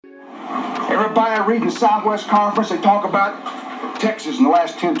Everybody I read in the Southwest Conference, they talk about Texas in the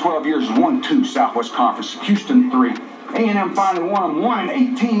last 10, 12 years has won 2 Southwest Conference. Houston 3. A&M finally won them 1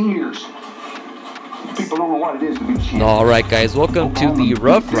 in 18 years. People don't know what it is to be champion. All right, guys, welcome to the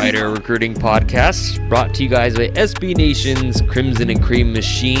Rough Rider Recruiting Podcast, brought to you guys by SB Nation's Crimson and Cream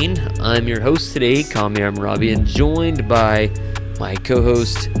Machine. I'm your host today, Kamir Amrabi, and joined by my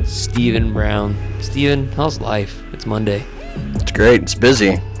co-host, Stephen Brown. Stephen, how's life? It's Monday. It's great. It's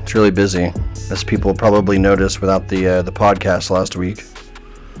busy. It's really busy, as people probably noticed without the podcast last week.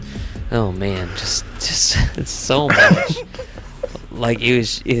 Oh man, just it's so much. Like it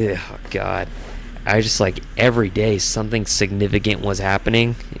was, oh god. I just like every day something significant was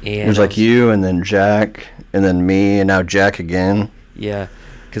happening, and it was like you, and then Jack, and then me, and now Jack again. Yeah,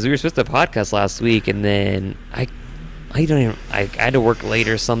 because we were supposed to podcast last week, and then I had to work late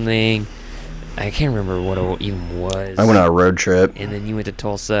or something. I can't remember what it even was. I went on a road trip. And then you went to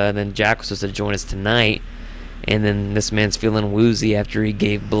Tulsa, and then Jack was supposed to join us tonight. And then this man's feeling woozy after he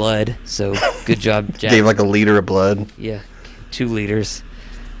gave blood. So good job, Jack. Gave like a liter of blood. Yeah, 2 liters.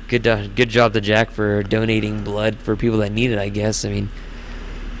 Good job to Jack for donating blood for people that need it, I guess. Apparently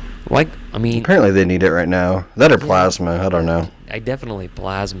they need it right now. That or plasma, I don't know. I definitely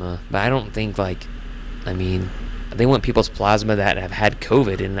plasma, but I don't think they want people's plasma that have had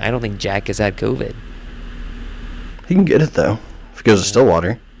COVID, and I don't think Jack has had COVID. He can get it though if he goes to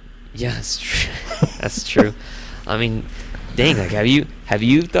Stillwater. Yeah, that's true. That's true. I mean, dang, like have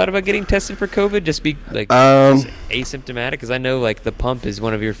you thought about getting tested for COVID? Just be like just asymptomatic, because I know like the Pump is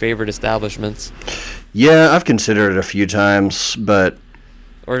one of your favorite establishments. Yeah, I've considered it a few times, but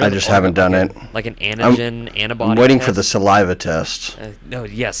I just haven't done it. Like an antigen antibody. I'm waiting test? for the saliva test. No,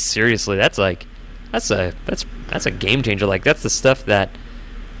 yes, seriously, that's a game changer. Like that's the stuff that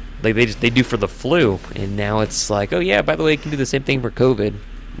like they do for the flu, and now it's like, oh yeah, by the way, you can do the same thing for COVID,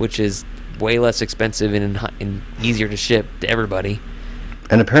 which is way less expensive and easier to ship to everybody.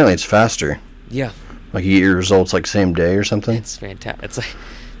 And apparently it's faster. Yeah. Like you get your results like same day or something. It's fantastic.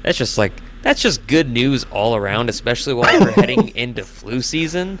 It's like that's just good news all around, especially while we're heading into flu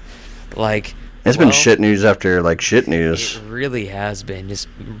season. Like it's been shit news after like shit news. It really has been just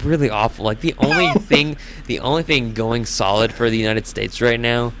really awful. Like the only thing going solid for the United States right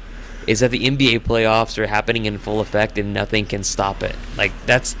now is that the NBA playoffs are happening in full effect and nothing can stop it. Like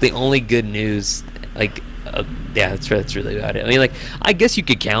that's the only good news. Like that's really about it. I mean, like I guess you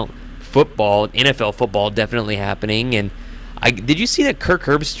could count football, NFL football definitely happening. And did you see that Kirk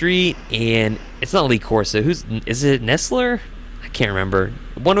Herbstreit and it's not Lee Corso? Is it Nestler? I can't remember.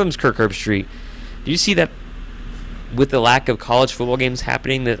 One of them's Kirk Herbstreit. Do you see that with the lack of college football games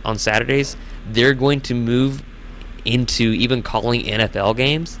happening on Saturdays, they're going to move into even calling NFL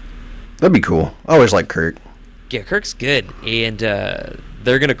games? That'd be cool. I always like Kirk. Yeah, Kirk's good. And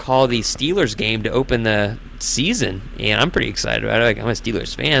they're going to call the Steelers game to open the season. And I'm pretty excited about it. Like, I'm a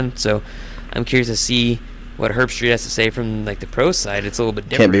Steelers fan, so I'm curious to see what Herbstreit has to say from like the pro side. It's a little bit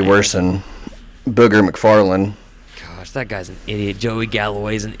different. Can't be worse than Booger McFarland. Gosh, that guy's an idiot. Joey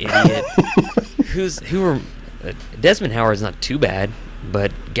Galloway's an idiot. Desmond Howard's not too bad,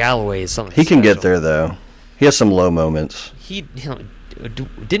 but Galloway is something. He can special. get there though. He has some low moments.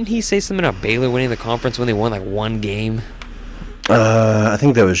 Didn't he say something about Baylor winning the conference when they won like one game? I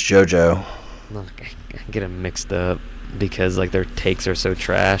think that was JoJo. No, I get them mixed up because like their takes are so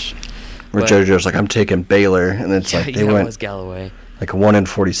trash. Where JoJo's like, I'm taking Baylor, and it's like they went it was Galloway. Like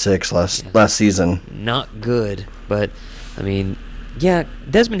 1-46 last season. Not good, but I mean, yeah,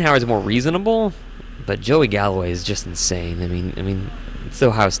 Desmond Howard's more reasonable, but Joey Galloway is just insane. I mean, it's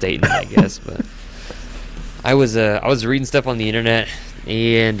Ohio State, I guess, but I was reading stuff on the internet,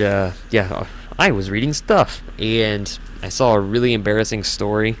 and I was reading stuff, and I saw a really embarrassing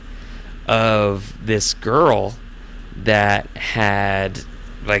story of this girl that had,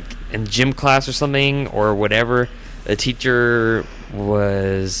 like, in gym class or something or whatever, the teacher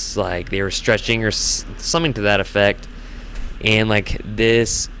was like, they were stretching or something to that effect, and like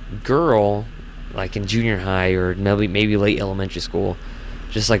this girl, like in junior high or maybe late elementary school,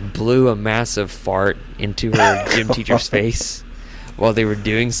 just like blew a massive fart into her gym teacher's face while they were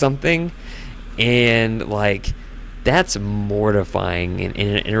doing something, and like that's mortifying, and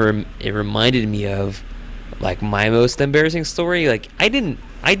it reminded me of like my most embarrassing story. Like I didn't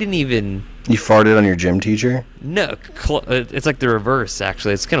even. You farted on your gym teacher? No, it's like the reverse.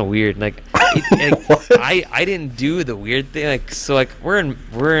 Actually, it's kind of weird. Like, I didn't do the weird thing. Like, so like we're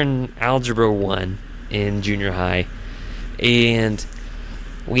in Algebra 1 in junior high, and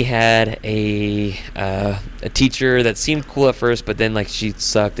we had a teacher that seemed cool at first, but then like she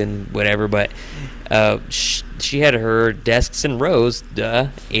sucked and whatever. But she had her desks in rows,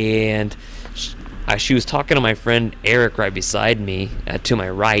 and she was talking to my friend Eric right beside me, to my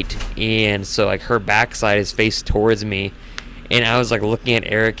right, and so like her backside is faced towards me, and I was like looking at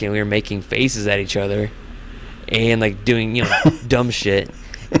Eric, and we were making faces at each other, and like doing dumb shit.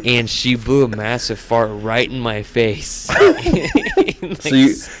 And she blew a massive fart right in my face. Like, so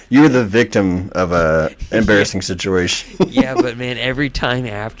you were the victim of a embarrassing situation. Yeah, but man, every time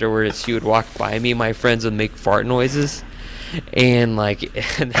afterwards she would walk by me, my friends would make fart noises, and like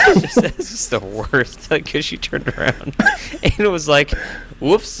that's just the worst. Like, cause she turned around and it was like,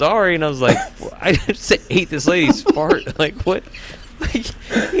 "Whoops, sorry," and I was like, "I just ate this lady's fart." Like, what? Like,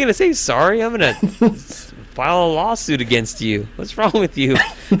 you gonna say sorry? I'm gonna file a lawsuit against you. What's wrong with you?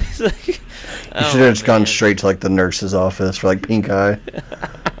 It's like, you should have just gone straight to like the nurse's office for like pink eye.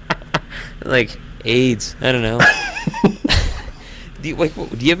 Like AIDS. I don't know. do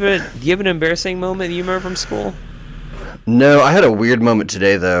you have an embarrassing moment you remember from school? No, I had a weird moment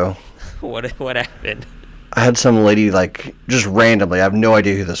today though. What happened? I had some lady like just randomly. I have no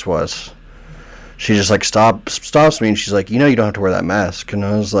idea who this was. She just like stops me and she's like, you don't have to wear that mask. And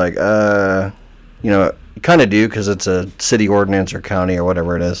I was like, you kind of do because it's a city ordinance or county or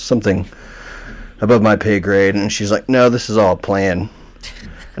whatever it is, something above my pay grade. And she's like, no, this is all a plan.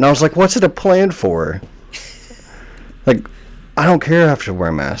 And I was like, what's it a plan for? Like, I don't care if I have to wear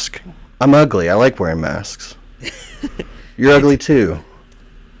a mask. I'm ugly. I like wearing masks. You're ugly too.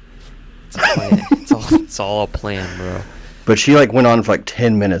 It's a plan. It's all a plan, bro. But she like went on for like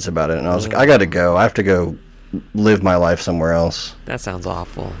 10 minutes about it, and I was like, I gotta go. I have to go live my life somewhere else. That sounds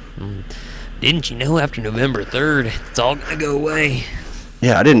awful. Didn't you know after November 3rd, it's all gonna go away?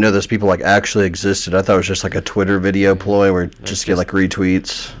 Yeah, I didn't know those people like actually existed. I thought it was just like a Twitter video ploy where just get like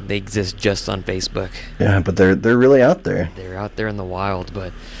retweets. They exist just on Facebook. Yeah, but they're really out there. They're out there in the wild,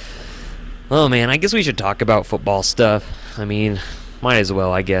 but oh man, I guess we should talk about football stuff. I mean, might as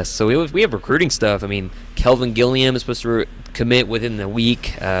well, I guess. So we have recruiting stuff. I mean, Kelvin Gilliam is supposed to commit within the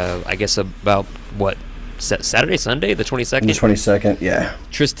week. I guess about what? Saturday, Sunday, the 22nd? The 22nd, yeah.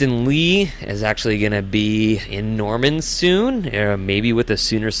 Tristan Lee is actually going to be in Norman soon, maybe with the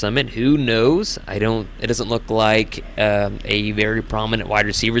Sooner Summit. Who knows? It doesn't look like a very prominent wide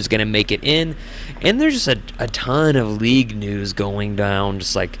receiver is going to make it in. And there's just a ton of league news going down,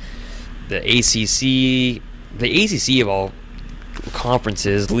 just like the ACC of all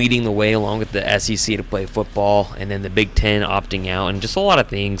conferences leading the way along with the SEC to play football, and then the Big Ten opting out, and just a lot of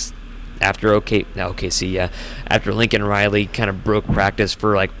things. After after Lincoln Riley kind of broke practice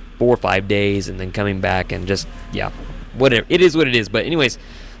for like 4 or 5 days and then coming back and just, whatever. It is what it is. But anyways,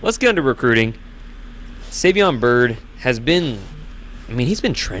 let's get into recruiting. Savion Byrd he's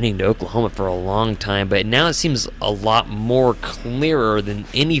been trending to Oklahoma for a long time, but now it seems a lot more clearer than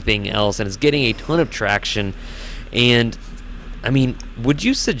anything else, and it's getting a ton of traction. And, I mean, would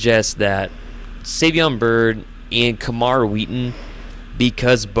you suggest that Savion Byrd and Kamar Wheaton,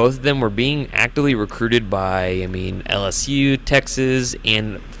 because both of them were being actively recruited by, LSU, Texas,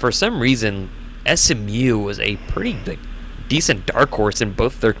 and for some reason, SMU was a pretty decent dark horse in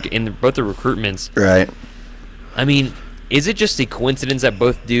both their recruitments. Right. I mean, is it just a coincidence that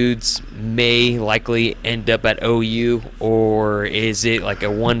both dudes may likely end up at OU, or is it like a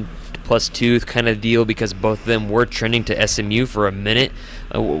 1+2 kind of deal because both of them were trending to SMU for a minute?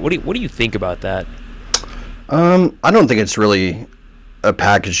 What do you think about that? I don't think it's really a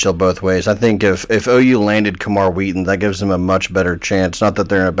package deal both ways. I think if OU landed Kamar Wheaton, that gives them a much better chance. Not that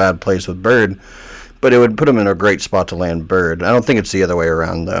they're in a bad place with Byrd, but it would put them in a great spot to land Byrd. I don't think it's the other way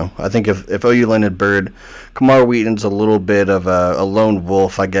around, though. I think if OU landed Byrd, Kamar Wheaton's a little bit of a lone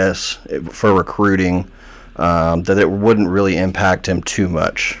wolf, I guess, for recruiting, that it wouldn't really impact him too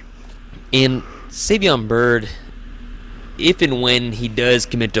much. And Savion Byrd, if and when he does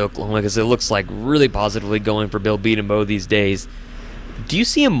commit to Oklahoma, because it looks like really positively going for Bill Beatenbow these days, do you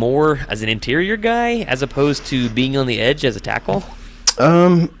see him more as an interior guy as opposed to being on the edge as a tackle?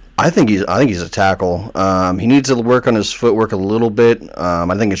 I think he's a tackle. He needs to work on his footwork a little bit.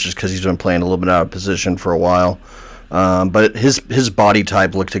 I think it's just because he's been playing a little bit out of position for a while. But his body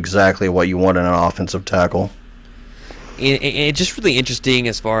type looked exactly what you want in an offensive tackle. And it's just really interesting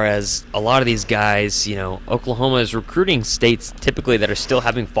as far as a lot of these guys, Oklahoma is recruiting states typically that are still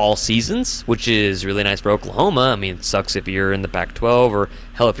having fall seasons, which is really nice for Oklahoma. I mean, it sucks if you're in the Pac-12 or,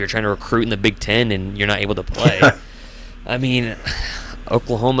 hell, if you're trying to recruit in the Big Ten and you're not able to play. I mean,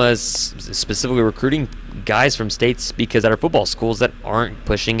 Oklahoma is specifically recruiting guys from states because there are football schools that aren't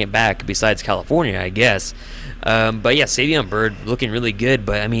pushing it back, besides California, I guess. But yeah, Savion Byrd looking really good.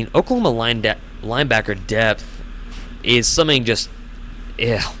 But I mean, Oklahoma linebacker depth is something just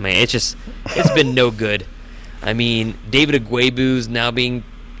yeah, man, it's been no good. I mean, David Agwebu's now being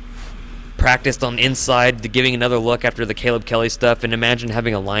practiced on inside, giving another look after the Caleb Kelly stuff. And imagine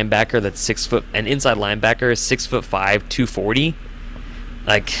having a linebacker that's an inside linebacker, 6'5", 240.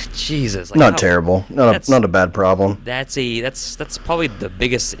 Like, Jesus. Like, not terrible. Not a bad problem. That's probably the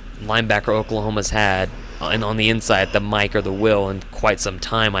biggest linebacker Oklahoma's had on the inside, the Mike or the Will, in quite some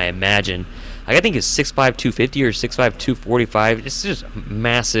time, I imagine. Like, I think it's 6'5", 250 or 6'5", 245. It's just a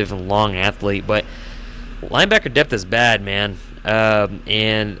massive and long athlete. But linebacker depth is bad, man.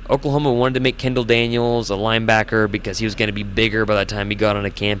 And Oklahoma wanted to make Kendall Daniels a linebacker because he was going to be bigger by the time he got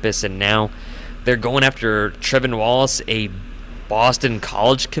onto campus. And now they're going after Trevin Wallace, a Boston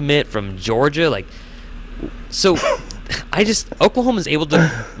College commit from Georgia. Like, so Oklahoma's able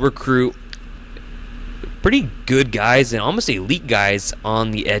to recruit pretty good guys and almost elite guys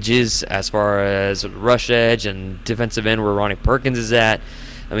on the edges as far as rush edge and defensive end where Ronnie Perkins is at.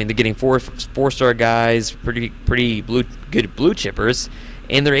 I mean, they're getting four-star guys, pretty good blue chippers,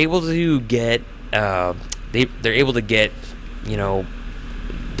 and they're able to get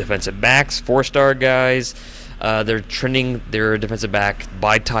defensive backs, 4-star guys. They're trending their defensive back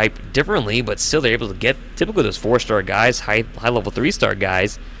by type differently, but still they're able to get typically those 4-star guys, high-level 3-star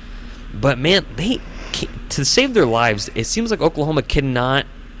guys. But man, to save their lives, it seems like Oklahoma cannot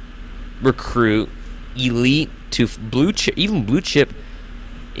recruit elite to blue chip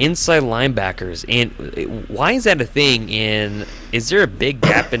inside linebackers. And why is that a thing? And is there a big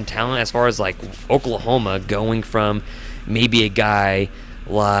gap in talent as far as like Oklahoma going from maybe a guy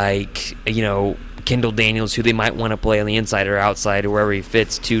like Kendall Daniels, who they might want to play on the inside or outside or wherever he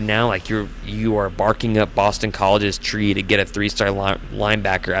fits, to now like you are barking up Boston College's tree to get a 3-star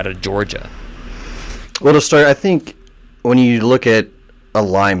linebacker out of Georgia? Well, to start, I think when you look at a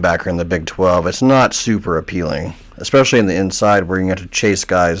linebacker in the Big 12, it's not super appealing, especially in the inside where you have to chase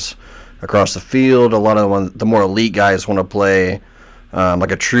guys across the field. A lot of the more elite guys want to play like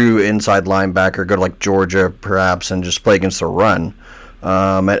a true inside linebacker, go to like Georgia perhaps, and just play against the run.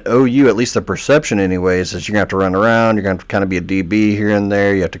 At OU, at least the perception anyways, is you're going to have to run around, you're going to kind of be a DB here and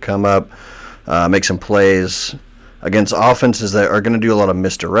there, you have to come up, make some plays against offenses that are going to do a lot of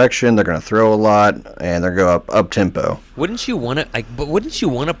misdirection. They're going to throw a lot, and they're going to go up tempo. Wouldn't you want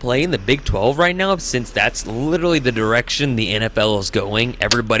to play in the Big 12 right now, since that's literally the direction the NFL is going?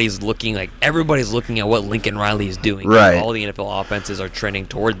 Everybody's looking at what Lincoln Riley is doing. Right. All the NFL offenses are trending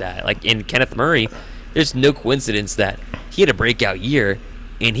toward that. Like in Kenneth Murray, there's no coincidence that he had a breakout year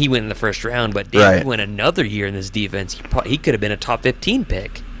and he went in the first round, but David went another year in this defense. He could have been a top 15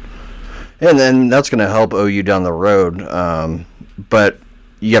 pick. And then that's going to help OU down the road, but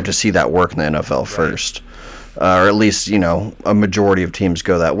you have to see that work in the NFL first. Or at least, a majority of teams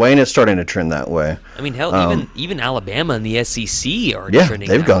go that way, and it's starting to trend that way. I mean, hell, even Alabama and the SEC are trending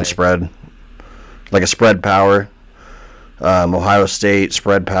they've that gone way. Spread. Like a spread power. Ohio State,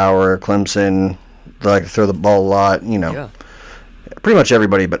 spread power. Clemson, they like to throw the ball a lot, Yeah. Pretty much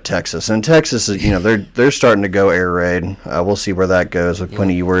everybody but Texas. And Texas is, they're starting to go air raid. We'll see where that goes with Quinn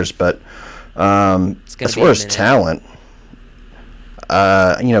Ewers, but as far as talent,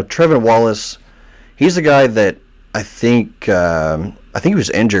 Trevin Wallace, he's a guy that I think he was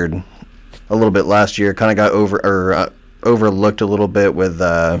injured a little bit last year. Kind of got overlooked a little bit with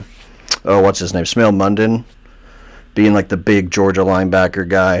what's his name, Smail Mondon, being like the big Georgia linebacker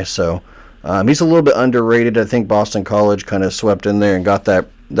guy. So he's a little bit underrated. I think Boston College kind of swept in there and got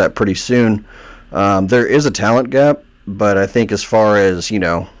that pretty soon. There is a talent gap, but I think as far as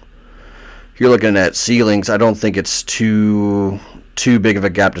you're looking at ceilings, I don't think it's too big of a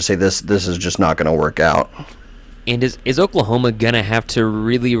gap to say this is just not going to work out. And is Oklahoma going to have to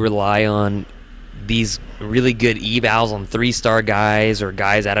really rely on these really good evals on 3-star guys or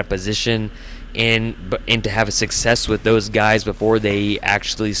guys out of position and to have a success with those guys before they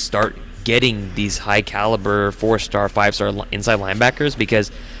actually start getting these high caliber 4-star, 5-star inside linebackers?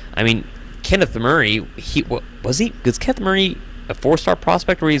 Because I mean, Kenneth Murray, was Kenneth Murray a 4-star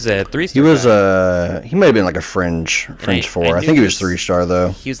prospect, or he's a 3-star? He was he might have been like a fringe 4. I think he was 3-star though.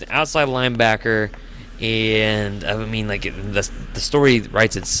 He was an outside linebacker, and I mean, like the story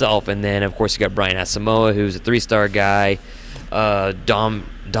writes itself. And then of course you got Brian Asamoah, who's a 3-star guy.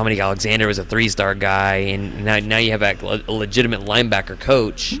 Dominic Alexander was a 3-star guy, and now you have a legitimate linebacker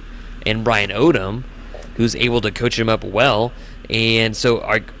coach, and Brian Odom, who's able to coach him up well. And so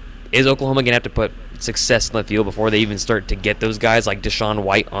is Oklahoma going to have to put success in the field before they even start to get those guys like Deshaun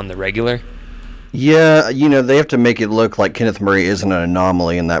White on the regular? Yeah, they have to make it look like Kenneth Murray isn't an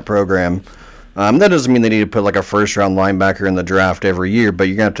anomaly in that program. That doesn't mean they need to put like a first-round linebacker in the draft every year, but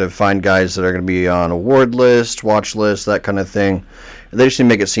you're going to have to find guys that are going to be on award list, watch list, that kind of thing. They just need to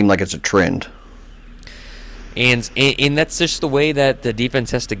make it seem like it's a trend. And that's just the way that the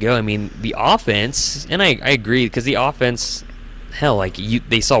defense has to go. I mean, the offense, and I agree, because the offense, hell, like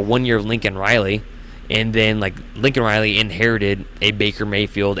they saw 1 year of Lincoln Riley, and then like Lincoln Riley inherited a Baker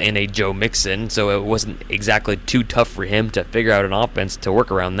Mayfield and a Joe Mixon, so it wasn't exactly too tough for him to figure out an offense to work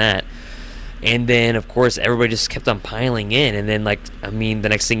around that. And then, of course, everybody just kept on piling in, and then the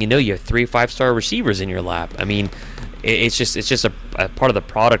next thing you know, you have 3 5-star receivers in your lap. I mean, it's just a part of the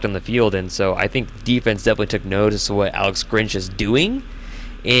product on the field, and so I think defense definitely took notice of what Alex Grinch is doing.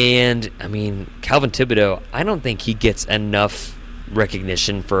 And I mean, Calvin Thibodeau, I don't think he gets enough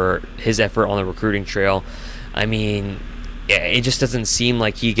recognition for his effort on the recruiting trail. I mean, it just doesn't seem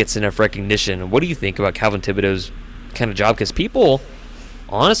like he gets enough recognition. What do you think about Calvin Thibodeau's kind of job? Because people,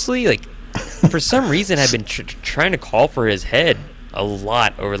 honestly, like, for some reason, have been trying to call for his head a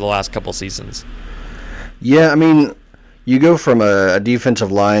lot over the last couple seasons. Yeah, I mean, you go from a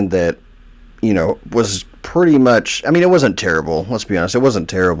defensive line that, was pretty much, I mean, it wasn't terrible. Let's be honest, it wasn't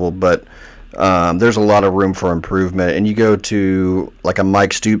terrible, but there's a lot of room for improvement. And you go to like a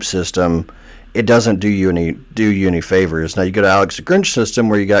Mike Stoops system, it doesn't do you any favors. Now you go to Alex Grinch system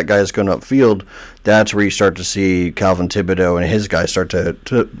where you got guys going upfield. That's where you start to see Calvin Thibodeau and his guys start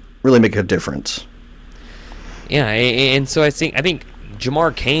to really make a difference. Yeah, and so I think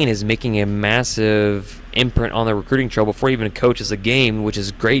Jamar Cain is making a massive imprint on the recruiting trail before he even coaches a game, which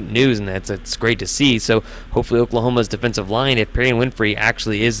is great news, and it's great to see. So hopefully Oklahoma's defensive line, if Perrion Winfrey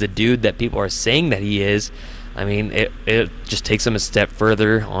actually is the dude that people are saying that he is, I mean, it just takes them a step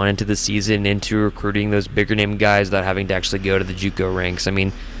further on into the season, into recruiting those bigger name guys without having to actually go to the JUCO ranks. I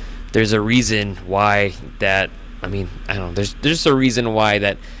mean, there's a reason why that, I mean, I don't know, there's just a reason why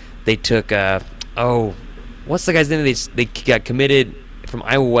that they took, what's the guy's name? They got committed from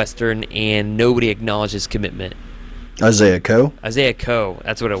Iowa Western, and nobody acknowledged his commitment. Isaiah Coe,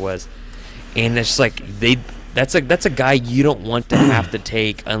 that's what it was. And it's like that's a guy you don't want to have to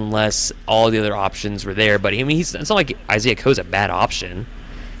take unless all the other options were there. But I mean, it's not like Isaiah Coe's a bad option.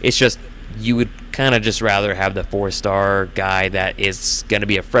 It's just you would kind of just rather have the 4-star guy that is going to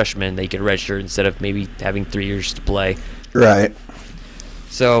be a freshman that you could redshirt instead of maybe having 3 years to play. Right.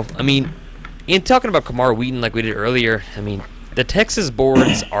 So, I mean, in talking about Kamar Wheaton like we did earlier, I mean, the Texas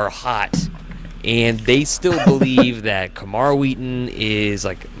boards are hot, and they still believe that Kamar Wheaton is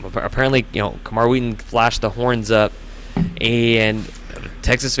like, apparently, Kamar Wheaton flashed the horns up, and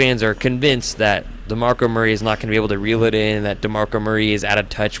Texas fans are convinced that DeMarco Murray is not going to be able to reel it in, that DeMarco Murray is out of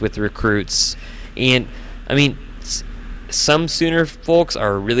touch with recruits. And, I mean, some Sooner folks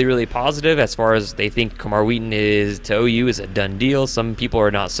are really, really positive as far as they think Kamar Wheaton is to OU is a done deal. Some people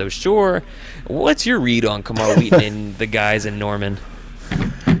are not so sure. What's your read on Kamar Wheaton and the guys in Norman?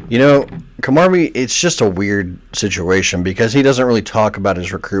 Kamar Wheaton, it's just a weird situation because he doesn't really talk about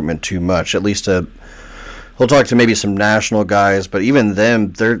his recruitment too much. At least he'll talk to maybe some national guys, but even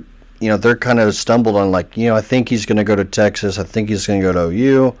them, they're kind of stumbled on I think he's going to go to Texas. I think he's going to go to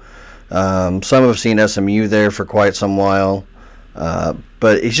OU. Some have seen SMU there for quite some while,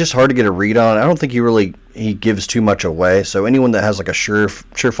 but it's just hard to get a read on. I don't think he gives too much away. So anyone that has like a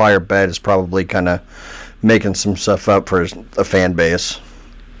surefire bet is probably kind of making some stuff up for a fan base.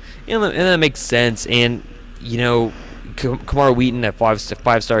 And that makes sense. And Kamar Wheaton, a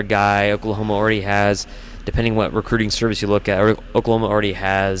five-star guy, Oklahoma already has, depending what recruiting service you look at, Oklahoma already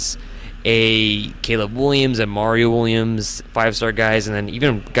has a Caleb Williams and Mario Williams, 5-star guys, and then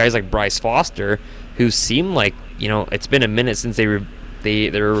even guys like Bryce Foster, who seem like, it's been a minute since their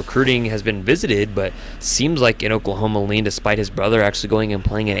recruiting has been visited, but seems like an Oklahoma lean despite his brother actually going and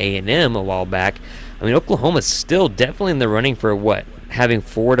playing at A&M a while back. I mean, Oklahoma's still definitely in the running for having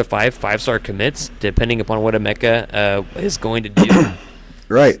 4 to 5 5-star commits, depending upon what Emeka is going to do.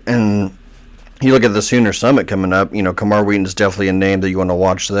 Right, and you look at the Sooner Summit coming up, Kamar Wheaton is definitely a name that you want to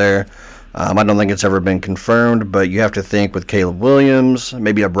watch there. I don't think it's ever been confirmed, but you have to think with Caleb Williams,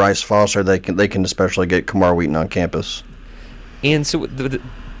 maybe a Bryce Foster, they can especially get Kamar Wheaton on campus. And so the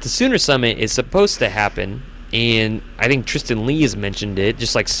Sooner Summit is supposed to happen, and I think Tristan Lee has mentioned it,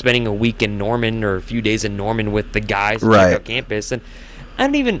 just like spending a week in Norman or a few days in Norman with the guys on campus. And I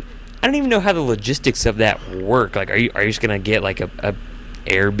don't even know how the logistics of that work. Like, are you just gonna get like a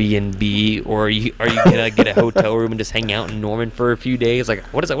Airbnb, or are you gonna get a hotel room and just hang out in Norman for a few days? Like,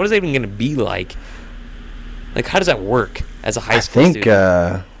 what is that even gonna be like? Like, how does that work as a high school student?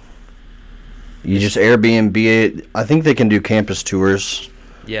 I think you just Airbnb it. I think they can do campus tours.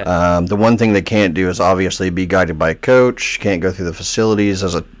 Yeah. The one thing they can't do is obviously be guided by a coach. Can't go through the facilities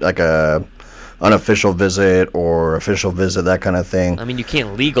as a unofficial visit or official visit, that kind of thing. I mean, you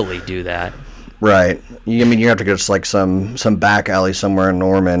can't legally do that. Right. I mean, you have to go to like some back alley somewhere in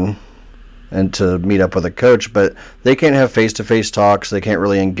Norman and to meet up with a coach, but they can't have face-to-face talks. They can't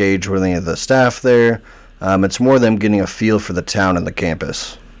really engage with any of the staff there. It's more them getting a feel for the town and the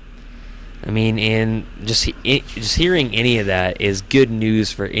campus. I mean, and just hearing any of that is good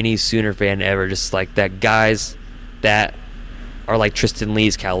news for any Sooner fan ever. Just like that, guys that are like Tristan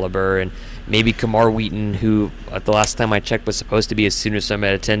Lee's caliber, and maybe Kamar Wheaton, who at the last time I checked was supposed to be a Sooner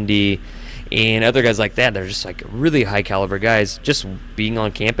Summit attendee, and other guys like that. They're just like really high caliber guys, just being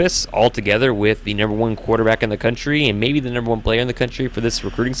on campus all together with the number one quarterback in the country and maybe the number one player in the country for this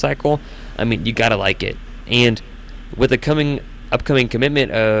recruiting cycle. I mean, you gotta like it. And with the upcoming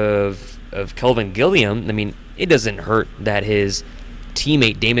commitment of Kelvin Gilliam, I mean, it doesn't hurt that his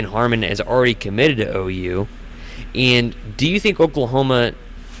teammate Damon Harmon has already committed to OU. And do you think Oklahoma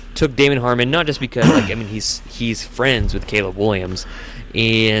took Damon Harmon not just because, like, I mean, he's friends with Caleb Williams,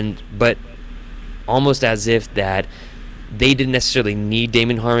 but almost as if that they didn't necessarily need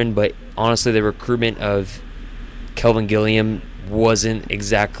Damon Harmon, but honestly, the recruitment of Kelvin Gilliam wasn't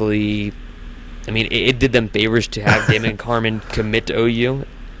exactly. I mean, it did them favors to have Damon Harmon commit to OU.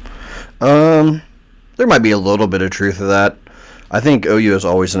 There might be a little bit of truth to that. I think OU is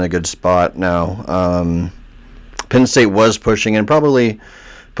always in a good spot now. Penn State was pushing and probably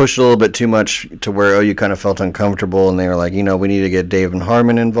pushed a little bit too much to where OU kind of felt uncomfortable, and they were like, we need to get Damon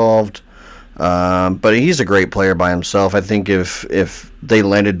Harmon involved. But he's a great player by himself. I think if they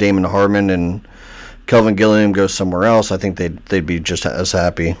landed Damon Harmon and Kelvin Gilliam goes somewhere else, I think they'd be just as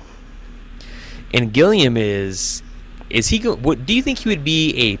happy. And Gilliam is he? What do you think he would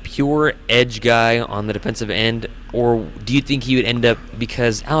be, a pure edge guy on the defensive end, or do you think he would end up,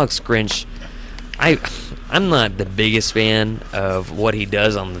 because Alex Grinch, I'm not the biggest fan of what he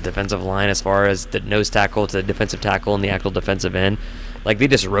does on the defensive line as far as the nose tackle to the defensive tackle and the actual defensive end. Like, they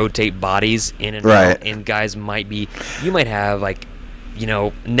just rotate bodies in and out, and guys you might have, like,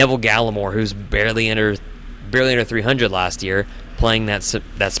 Neville Gallimore, who's barely under 300 last year, playing that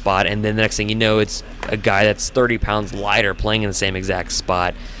spot, and then the next thing you know, it's a guy that's 30 pounds lighter playing in the same exact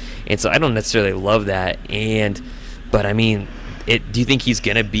spot. And so I don't necessarily love that. But I mean, do you think he's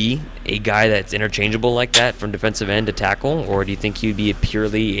gonna be a guy that's interchangeable like that from defensive end to tackle, or do you think he'd be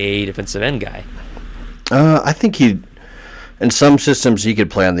purely a defensive end guy? I think in some systems he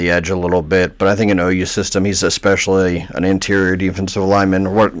could play on the edge a little bit, but I think in OU system he's especially an interior defensive lineman,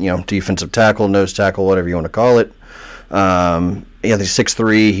 or defensive tackle, nose tackle, whatever you want to call it. He's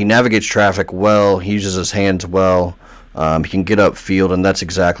 6'3", he navigates traffic well, he uses his hands well, he can get upfield, and that's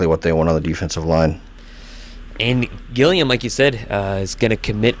exactly what they want on the defensive line. And Gilliam, like you said, is going to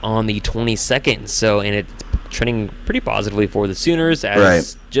commit on the 22nd, and it's trending pretty positively for the Sooners,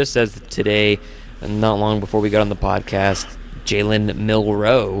 just as today, not long before we got on the podcast, Jalen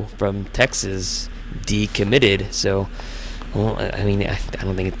Milroe from Texas decommitted. So, well, I mean, I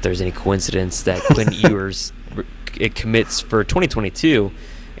don't think there's any coincidence that Quinn Ewers it commits for 2022,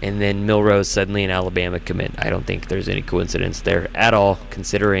 and then Milroe suddenly an Alabama commit. I don't think there's any coincidence there at all,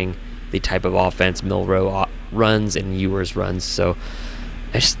 considering the type of offense Milroe runs and Ewers runs. So,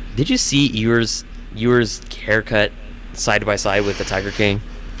 did you see Ewers' haircut side by side with the Tiger King?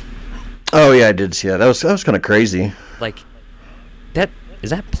 Oh yeah, I did see that. That was kind of crazy. Like, is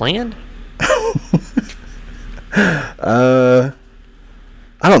that planned? I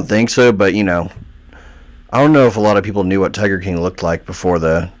don't think so, but I don't know if a lot of people knew what Tiger King looked like before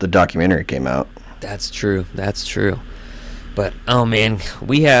the documentary came out. That's true. But, oh man,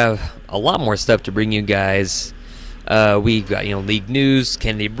 we have a lot more stuff to bring you guys. We've got, league news,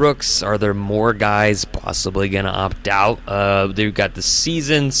 Kennedy Brooks. Are there more guys possibly going to opt out? They've got the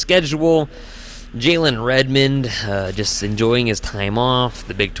season schedule. Jalen Redmond just enjoying his time off,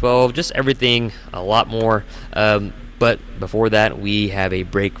 the Big 12, just everything, a lot more. But before that, we have a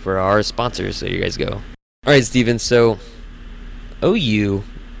break for our sponsors, so you guys go. All right, Steven, so OU,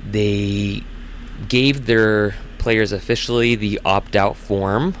 they gave their players officially the opt-out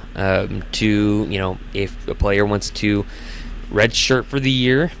form to, if a player wants to redshirt for the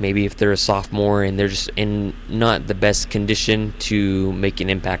year, maybe if they're a sophomore and they're just in not the best condition to make an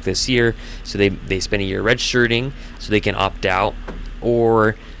impact this year, so they spend a year redshirting so they can opt out.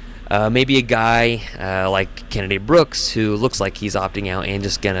 Or maybe a guy like Kennedy Brooks, who looks like he's opting out and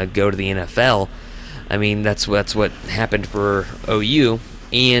just going to go to the NFL. I mean, that's what happened for OU.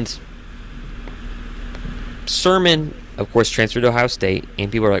 And Sermon, of course, transferred to Ohio State,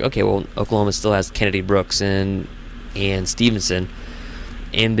 and people are like, okay, well, Oklahoma still has Kennedy Brooks and Stevenson,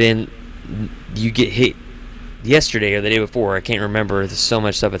 and then you get hit yesterday or the day before, I can't remember. There's so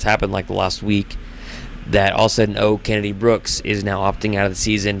much stuff that's happened like the last week that all of a sudden, Kennedy Brooks is now opting out of the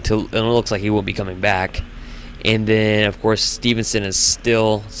season, and it looks like he won't be coming back. And then, of course, Stevenson is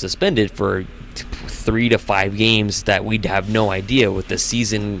still suspended for 3 to 5 games that we'd have no idea with the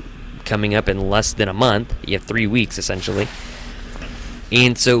season coming up in less than a month. You have 3 weeks, essentially.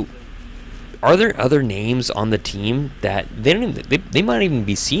 And so, are there other names on the team that they might even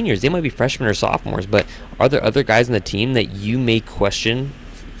be seniors, they might be freshmen or sophomores, but are there other guys on the team that you may question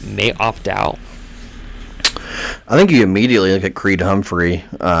may opt out? I think you immediately look at Creed Humphrey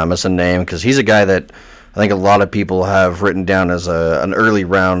as a name, because he's a guy that I think a lot of people have written down as an early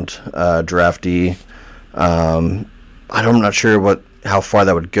round draftee. I'm not sure how far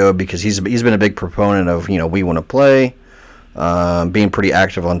that would go, because he's been a big proponent of, we want to play, being pretty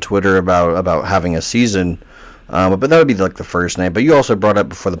active on Twitter about having a season. But that would be like the first name. But you also brought up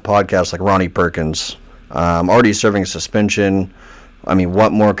before the podcast like Ronnie Perkins, already serving a suspension. I mean,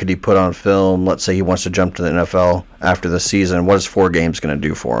 what more could he put on film? Let's say he wants to jump to the NFL after the season. What is 4 games going to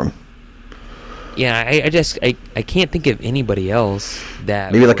do for him? Yeah, I can't think of anybody else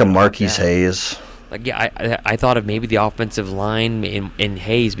that maybe like a Marquise Hayes. Like, yeah, I thought of maybe the offensive line in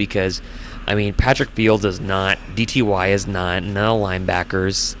Hayes, because I mean Patrick Fields is not, DTY is not, none of the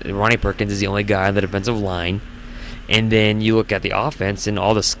linebackers. Ronnie Perkins is the only guy on the defensive line, and then you look at the offense and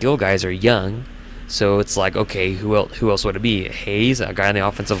all the skill guys are young. So it's like, okay, who else would it be? Hayes, a guy on the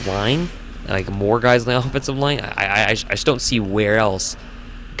offensive line, like more guys on the offensive line. I just don't see where else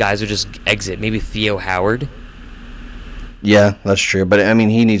guys would just exit. Maybe Theo Howard. Yeah, that's true. But I mean,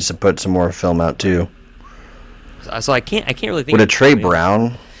 he needs to put some more film out too. So I can't really think. Would a Trey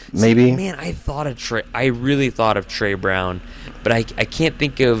Brown, maybe? Man, I really thought of Trey Brown, but I can't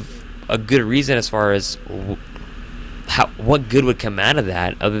think of a good reason as far as what good would come out of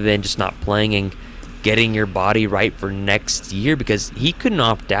that, other than just not playing and getting your body right for next year, because he couldn't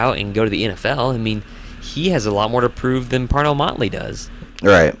opt out and go to the NFL. I mean, he has a lot more to prove than Parnell Motley does.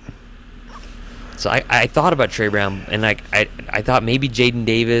 Right. So I thought about Trey Brown, and I thought maybe Jaden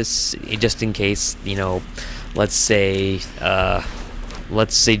Davis, just in case, let's say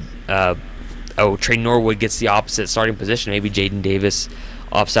Trey Norwood gets the opposite starting position. Maybe Jaden Davis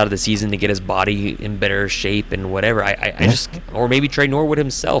opts out of the season to get his body in better shape and whatever. Or maybe Trey Norwood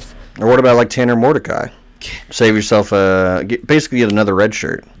himself. Or what about like Tanner Mordecai? Save yourself basically get another red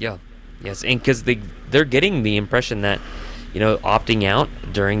shirt. Yeah, yes, and because they're getting the impression that opting out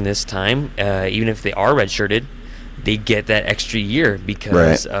during this time, even if they are redshirted, they get that extra year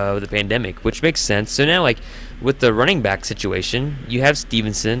because of the pandemic, which makes sense. So now, like with the running back situation, you have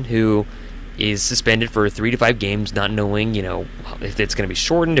Stevenson, who is suspended for 3 to 5 games, not knowing, if it's going to be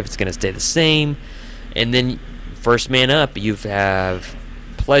shortened, if it's going to stay the same. And then first man up, you have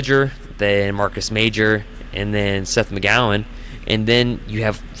Pledger, then Marcus Major, and then Seth McGowan. And then you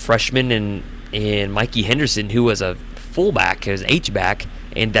have freshman and Mikey Henderson, who was a fullback, who was an H-back,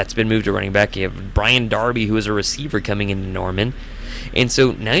 and that's been moved to running back. You have Brian Darby, who is a receiver coming into Norman. And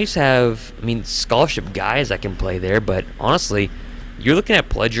so now you just have, scholarship guys that can play there, but honestly, you're looking at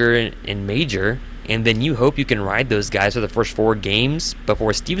Pledger and Major, and then you hope you can ride those guys for the first 4 games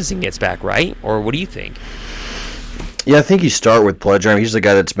before Stevenson gets back, right? Or what do you think? Yeah, I think you start with Pledger. He's the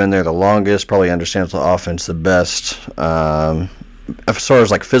guy that's been there the longest, probably understands the offense the best. As far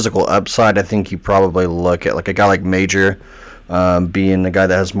as like physical upside, I think you probably look at like a guy like Major, being the guy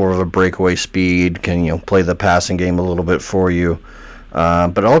that has more of a breakaway speed, can play the passing game a little bit for you.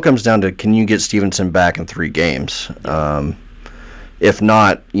 But it all comes down to, can you get Stevenson back in 3 games? If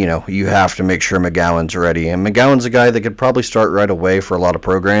not, you have to make sure McGowan's ready. And McGowan's a guy that could probably start right away for a lot of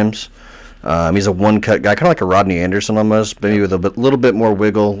programs. He's a one-cut guy, kind of like a Rodney Anderson almost, maybe with a little bit more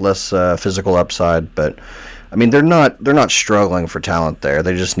wiggle, less physical upside. But they're not struggling for talent there.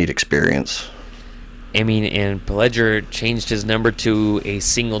 They just need experience. And Pledger changed his number to a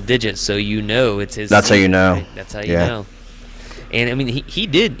single digit, so it's his. That's how you know. Right? That's how you know. And he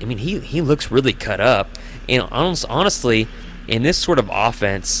did. He looks really cut up. And honestly, in this sort of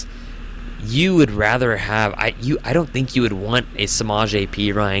offense, you would rather have. I don't think you would want a Samaje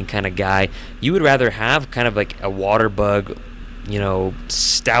Perine kind of guy. You would rather have kind of like a water bug,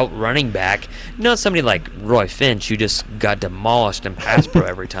 stout running back. Not somebody like Roy Finch, who just got demolished in pass pro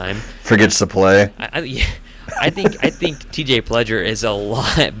every time. Forgets to play. I think TJ Pledger is a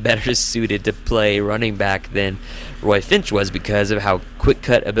lot better suited to play running back than Roy Finch was, because of how quick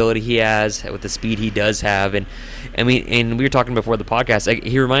cut ability he has, with the speed he does have. And we were talking before the podcast,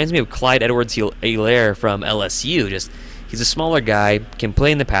 he reminds me of Clyde Edwards-Helaire from LSU. He's a smaller guy, can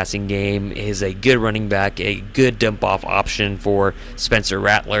play in the passing game, is a good running back, a good dump off option for Spencer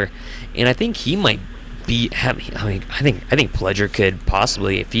Rattler, and I think he might I think Pledger could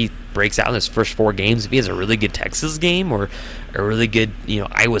possibly, if he breaks out in his first 4 games, if he has a really good Texas game or a really good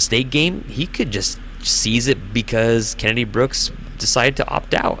Iowa State game, he could just seize it because Kennedy Brooks decided to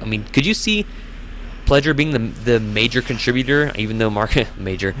opt out. I mean, could you see Pledger being the major contributor, even though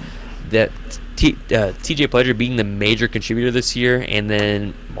TJ Pledger being the major contributor this year, and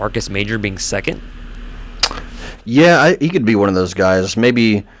then Marcus Major being second? Yeah, he could be one of those guys.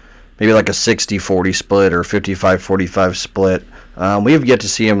 Maybe like a 60-40 split or 55-45 split. We have yet to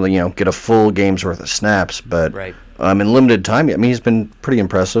see him, get a full game's worth of snaps, but right. In limited time, I mean, he's been pretty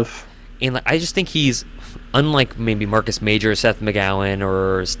impressive. And I just think he's, unlike maybe Marcus Major, Seth McGowan,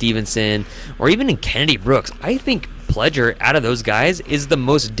 or Stevenson, or even in Kennedy Brooks, I think Pledger, out of those guys, is the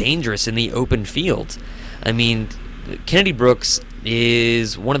most dangerous in the open field. I mean, Kennedy Brooks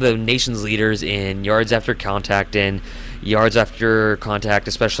is one of the nation's leaders in yards after contact and yards after contact,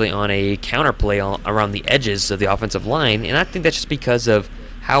 especially on a counterplay around the edges of the offensive line. And I think that's just because of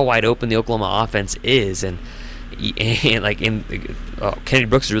how wide open the Oklahoma offense is. And Kennedy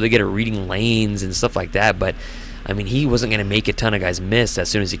Brooks is really good at reading lanes and stuff like that. But, I mean, he wasn't going to make a ton of guys miss as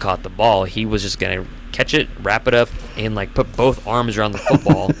soon as he caught the ball. He was just going to catch it, wrap it up, and, put both arms around the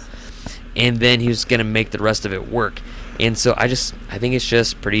football. And then he was going to make the rest of it work. And so I think it's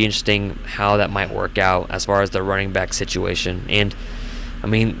just pretty interesting how that might work out as far as the running back situation. And, I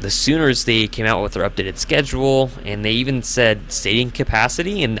mean, the Sooners, they came out with their updated schedule, and they even said stadium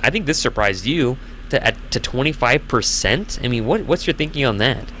capacity. And I think this surprised you to 25%. I mean, what's your thinking on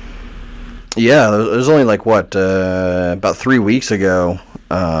that? Yeah, it was only about 3 weeks ago.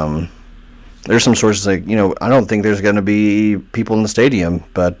 There's some sources I don't think there's going to be people in the stadium,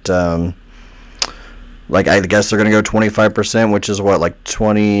 but I guess they're going to go 25%, which is about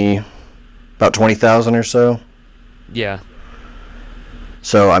 20,000 or so. Yeah.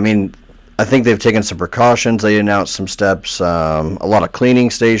 So, I mean, I think they've taken some precautions. They announced some steps, a lot of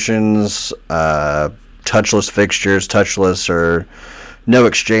cleaning stations, touchless fixtures, touchless or no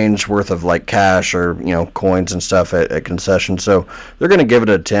exchange worth of cash or coins and stuff at concessions. So they're going to give it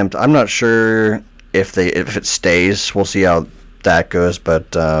an attempt. I'm not sure if it stays. We'll see how that goes.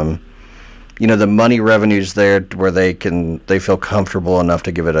 But the money revenue's there where they feel comfortable enough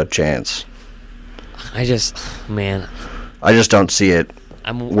to give it a chance. I just don't see it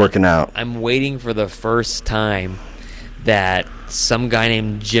working out. I'm waiting for the first time that some guy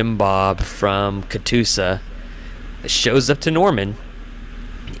named Jim Bob from Catoosa shows up to Norman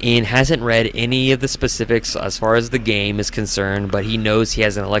and hasn't read any of the specifics as far as the game is concerned, but he knows he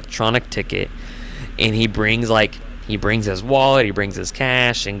has an electronic ticket, and he brings his wallet, he brings his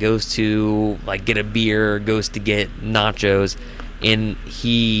cash, and goes to get a beer, goes to get nachos, and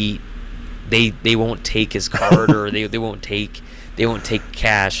they won't take his card or they won't take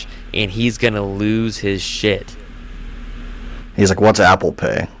cash, and he's gonna lose his shit. He's like, "What's Apple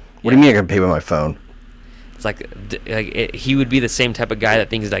Pay? What do you mean I can pay by my phone?" It's he would be the same type of guy that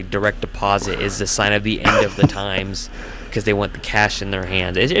thinks direct deposit is the sign of the end of the times because they want the cash in their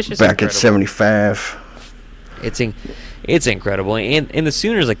hand. It's just back incredible. at 75. It's incredible, and the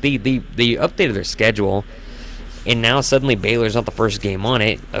Sooners they updated their schedule, and now suddenly Baylor's not the first game on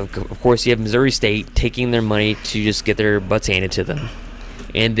it. Of course, you have Missouri State taking their money to just get their butts handed to them,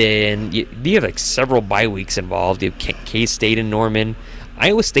 and then you have several bye weeks involved. You have K-State and Norman,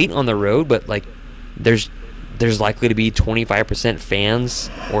 Iowa State on the road, but there's likely to be 25%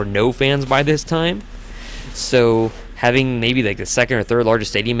 fans or no fans by this time. So having maybe the second or third largest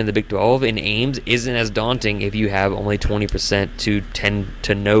stadium in the Big 12 in Ames isn't as daunting if you have only 20% to 10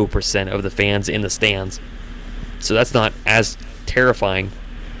 to no % of the fans in the stands. So that's not as terrifying.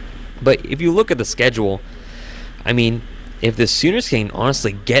 But if you look at the schedule, I mean, if the Sooners can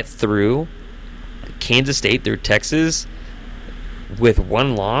honestly get through Kansas State through Texas with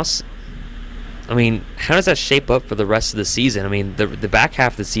one loss, I mean, how does that shape up for the rest of the season? I mean, the back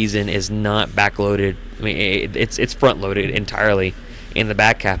half of the season is not backloaded. I mean, it's front-loaded entirely. In the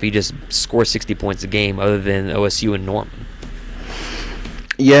back half, you just score 60 points a game other than OSU and Norman.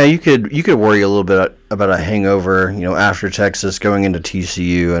 Yeah, you could worry a little bit about a hangover, after Texas going into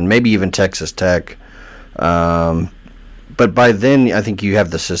TCU and maybe even Texas Tech. But by then, I think you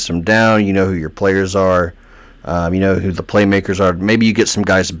have the system down. You know who your players are. You know who the playmakers are. Maybe you get some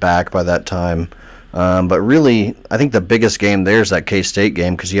guys back by that time. But really, I think the biggest game there is that K-State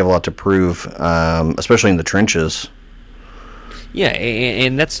game because you have a lot to prove, especially in the trenches. Yeah,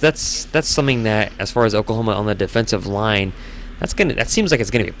 and that's something that, as far as Oklahoma on the defensive line, that seems like it's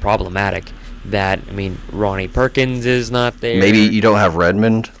gonna be problematic. That, I mean, Ronnie Perkins is not there. Maybe you don't have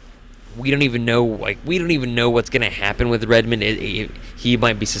Redmond. we don't even know what's going to happen with Redmond. He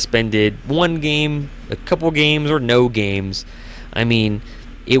might be suspended one game, a couple games, or no games. I mean,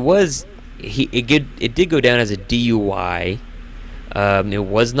 it did go down as a DUI. It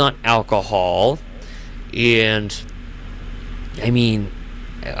was not alcohol, and I mean,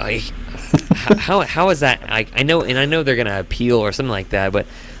 how is that? I know they're gonna appeal or something like that, but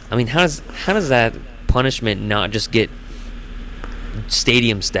I mean, how does that punishment not just get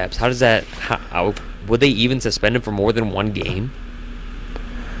stadium steps? How does that? How would they even suspend him for more than one game?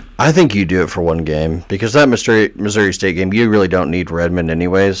 I think you do it for one game because that Missouri State game, you really don't need Redmond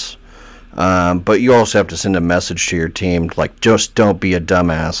anyways. But you also have to send a message to your team, like, just don't be a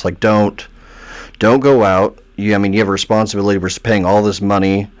dumbass. Like, don't go out. You have a responsibility. We're paying all this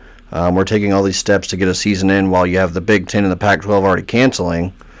money. We're taking all these steps to get a season in while you have the Big Ten and the Pac-12 already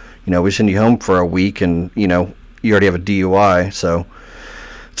canceling. We send you home for a week, and you already have a DUI. So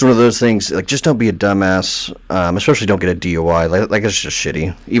it's one of those things. Like, just don't be a dumbass. Especially don't get a DUI. Like it's just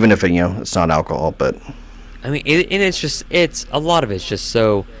shitty, even if it's not alcohol. But I mean, it's a lot of it's just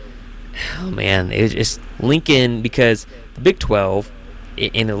so. Oh man, it's just Lincoln, because the Big 12,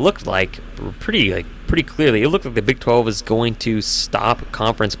 and it looked like pretty clearly, it looked like the Big 12 was going to stop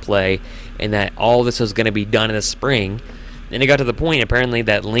conference play, and that all this was going to be done in the spring. And it got to the point apparently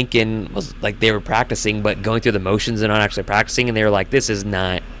that Lincoln was like, they were practicing but going through the motions and not actually practicing, and they were like, this is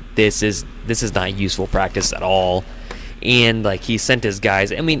not useful practice at all. And like, he sent his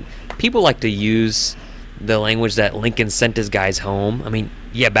guys. I mean, people like to use the language that Lincoln sent his guys home. I mean,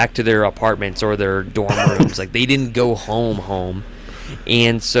 yeah, back to their apartments or their dorm rooms. Like, they didn't go home.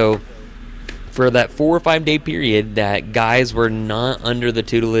 And so for that 4 or 5 day period that guys were not under the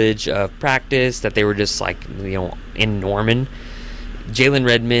tutelage of practice, that they were just like, in Norman, Jalen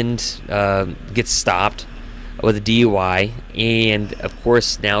Redmond gets stopped with a DUI. And of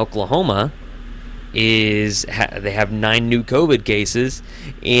course, now Oklahoma they have 9 new COVID cases,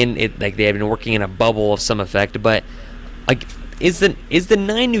 and they have been working in a bubble of some effect. But like, is the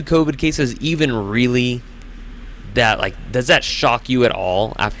 9 new COVID cases even really that, like, does that shock you at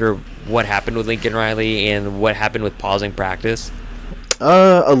all after what happened with Lincoln Riley and what happened with pausing practice?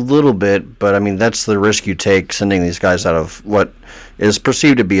 A little bit, but I mean, that's the risk you take sending these guys out of what is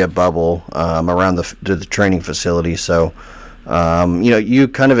perceived to be a bubble around the training facility. So you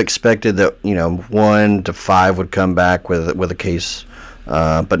kind of expected that 1 to 5 would come back with a case,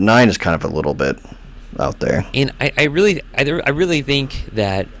 but 9 is kind of a little bit out there. And I really think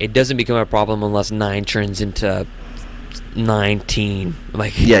that it doesn't become a problem unless 9 turns into 19.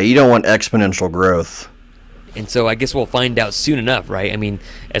 Like, yeah, you don't want exponential growth. And so I guess we'll find out soon enough, right? I mean,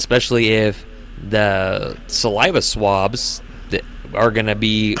 especially if the saliva swabs that are going to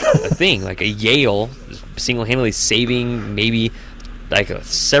be a thing, like a Yale single-handedly saving maybe like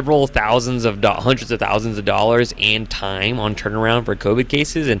several hundreds of thousands of dollars and time on turnaround for COVID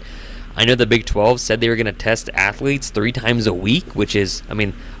cases. And I know the Big 12 said they were going to test athletes 3 times a week, which is, I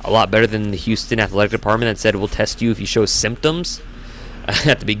mean, a lot better than the Houston Athletic Department that said we'll test you if you show symptoms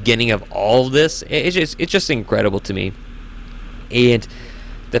at the beginning of all of this. It's just incredible to me. And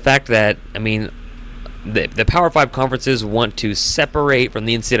the fact that, I mean, the Power 5 conferences want to separate from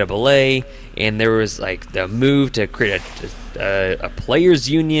the NCAA, and there was like the move to create a players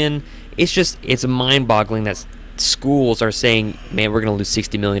union. It's mind-boggling that schools are saying, man, we're going to lose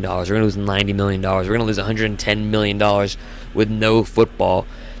 $60 million, we're going to lose $90 million, we're going to lose $110 million with no football.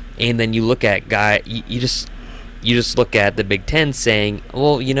 And then you look at you just look at the Big Ten saying,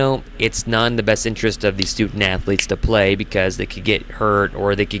 well, it's not in the best interest of these student athletes to play because they could get hurt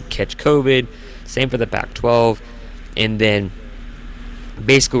or they could catch COVID. Same for the Pac-12. And then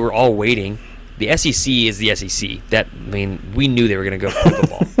basically we're all waiting. The SEC is the SEC. We knew they were going to go play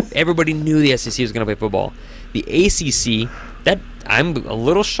football. Everybody knew the SEC was going to play football. The ACC, that I'm a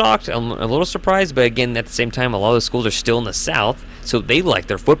little shocked, I'm a little surprised, but again, at the same time, a lot of the schools are still in the South, so they like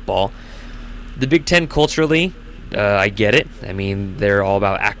their football. The Big Ten, culturally, I get it. I mean, they're all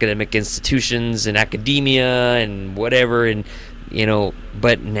about academic institutions and academia and whatever, and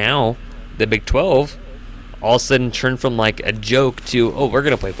but now the Big 12 all of a sudden turned from like a joke to, oh, we're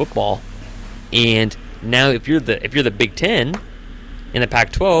gonna play football. And now if you're the Big 10 in the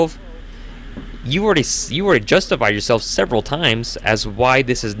Pac-12, you already justified yourself several times as why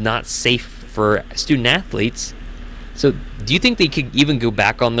this is not safe for student athletes. So do you think they could even go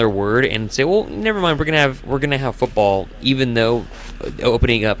back on their word and say, well, never mind, we're gonna have football, even though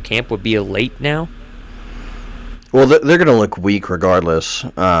opening up camp would be late now? Well, they're going to look weak regardless.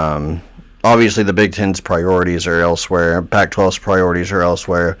 Obviously, the Big Ten's priorities are elsewhere. Pac-12's priorities are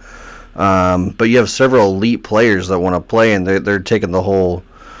elsewhere. But you have several elite players that want to play, and they're taking the whole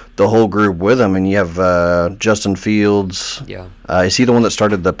the whole group with him, and you have Justin Fields. Yeah. Is he the one that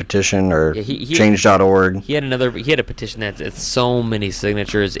started the petition or Yeah, he change.org? He had a petition that's so many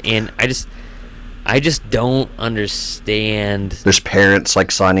signatures, and I just don't understand. There's parents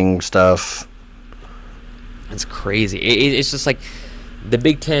like signing stuff. It's crazy. It's just like the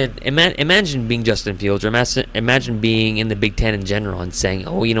Big Ten. Imagine being Justin Fields, or imagine being in the Big Ten in general and saying,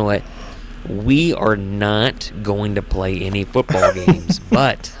 "Oh, you know what? We are not going to play any football games."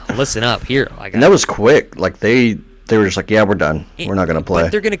 But listen up here. And that was quick. Like they were just like, "Yeah, we're done. We're not going to play."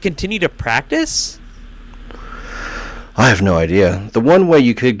 But they're going to continue to practice. I have no idea. The one way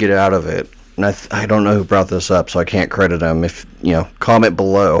you could get out of it, and I don't know who brought this up, so I can't credit them. If comment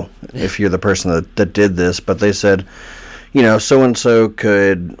below if you're the person that did this. But they said, so and so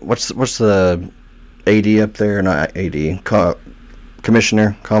could. What's the AD up there? Not AD.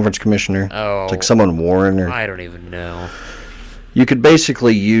 Commissioner, conference commissioner. Oh, it's like someone Warren or. I don't even know. You could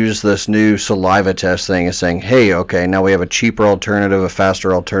basically use this new saliva test thing as saying, hey, okay, now we have a cheaper alternative, a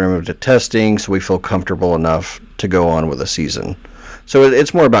faster alternative to testing, so we feel comfortable enough to go on with a season. So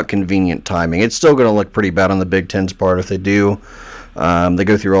it's more about convenient timing. It's still going to look pretty bad on the Big Ten's part if they do. They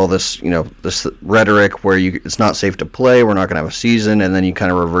go through all this, this rhetoric where it's not safe to play, we're not going to have a season, and then you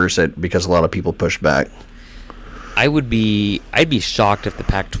kind of reverse it because a lot of people push back. I'd be shocked if the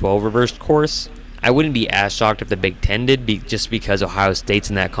Pac-12 reversed course. I wouldn't be as shocked if the Big Ten did, just because Ohio State's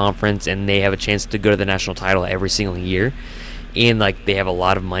in that conference and they have a chance to go to the national title every single year, and they have a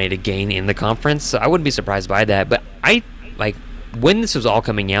lot of money to gain in the conference. So I wouldn't be surprised by that. But when this was all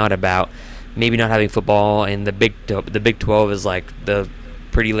coming out about maybe not having football, and the Big 12 is like the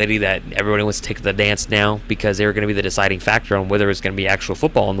pretty lady that everybody wants to take to the dance now because they're going to be the deciding factor on whether it's going to be actual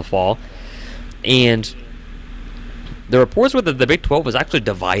football in the fall, and the reports were that the Big 12 was actually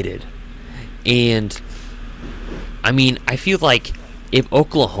divided. And, I mean, I feel like if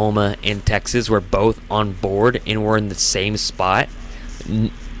Oklahoma and Texas were both on board and were in the same spot,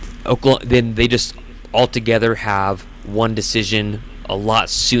 then they just altogether have one decision a lot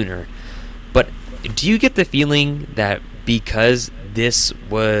sooner. But do you get the feeling that because this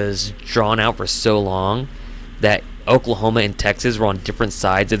was drawn out for so long, that Oklahoma and Texas were on different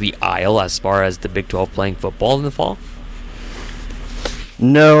sides of the aisle as far as the Big 12 playing football in the fall?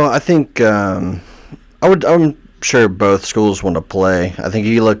 No, I think I'm sure both schools want to play. I think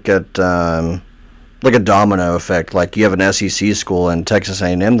you look at like a domino effect. Like you have an SEC school and Texas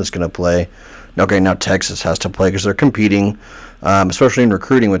A&M that's going to play. Okay, now Texas has to play because they're competing, especially in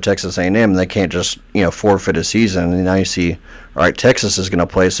recruiting with Texas A&M. They can't just forfeit a season. And now you see, all right, Texas is going to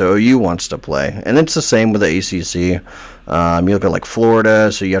play, so OU wants to play, and it's the same with the ACC. You look at like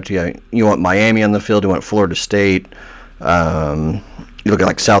Florida, so you want Miami on the field, you want Florida State. You look at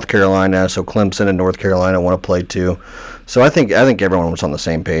like South Carolina, so Clemson and North Carolina want to play too. So I think everyone was on the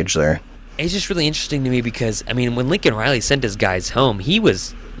same page there. It's just really interesting to me because, I mean, when Lincoln Riley sent his guys home, he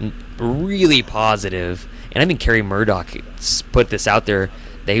was really positive, and I think Kerry Murdoch put this out there,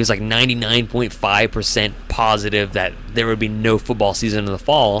 that he was like 99.5% positive that there would be no football season in the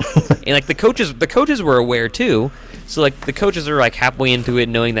fall. And like the coaches were aware too. So like the coaches are like halfway into it,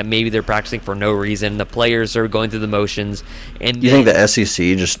 knowing that maybe they're practicing for no reason. The players are going through the motions. And you think the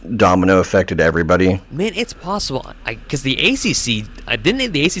SEC just domino affected everybody? Man, it's possible. Because the ACC,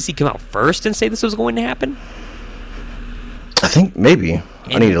 didn't the ACC come out first and say this was going to happen? I think maybe.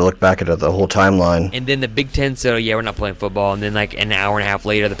 I need to look back at the whole timeline. And then the Big Ten said, "Oh yeah, we're not playing football." And then like an hour and a half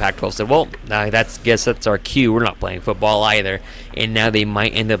later, the Pac-12 said, "Well, that's our cue. We're not playing football either." And now they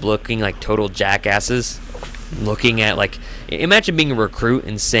might end up looking like total jackasses. Looking at imagine being a recruit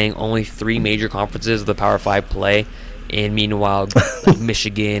and saying only 3 major conferences of the Power 5 play, and meanwhile, like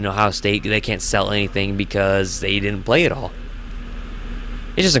Michigan, Ohio State, they can't sell anything because they didn't play at all.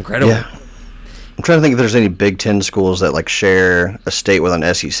 It's just incredible. Yeah. I'm trying to think if there's any Big Ten schools that share a state with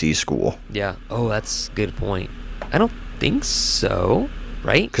an SEC school. Yeah. Oh, that's a good point. I don't think so,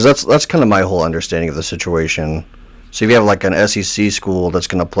 right? Because that's kind of my whole understanding of the situation. So if you have like an SEC school that's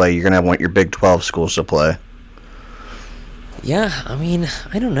going to play, you're going to want your Big 12 schools to play. Yeah, I mean,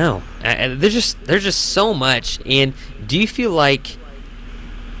 I don't know. There's just so much. And do you feel like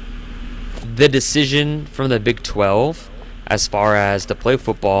the decision from the Big 12 as far as to play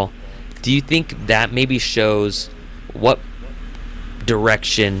football, do you think that maybe shows what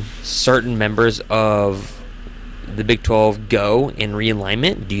direction certain members of the Big 12 go in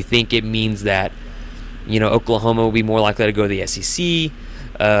realignment? Do you think it means that, Oklahoma will be more likely to go to the SEC,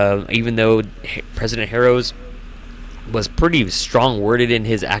 even though President Harrows was pretty strong-worded in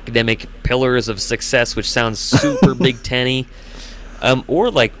his academic pillars of success, which sounds super Big Ten-y?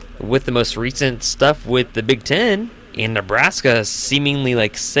 Or, with the most recent stuff with the Big Ten, and Nebraska seemingly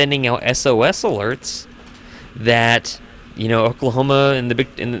like sending out SOS alerts that Oklahoma and the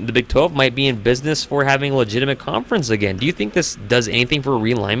Big 12 might be in business for having a legitimate conference again. Do you think this does anything for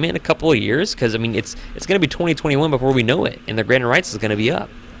realignment in a couple of years? Because I mean, it's going to be 2021 before we know it, and the Grand Rights is going to be up.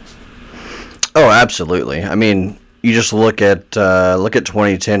 Oh, absolutely. I mean, you just look at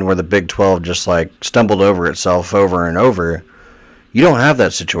 2010, where the Big 12 just like stumbled over itself over and over. You don't have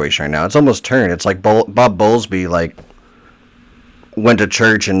that situation right now. It's almost turned. It's like Bob Bowlesby like went to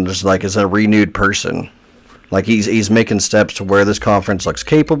church and just like is a renewed person. Like he's making steps to where this conference looks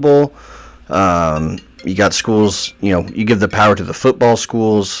capable. You got schools, you give the power to the football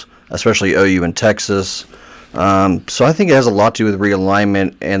schools, especially OU in Texas. So I think it has a lot to do with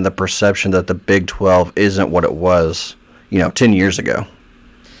realignment and the perception that the Big 12 isn't what it was, 10 years ago.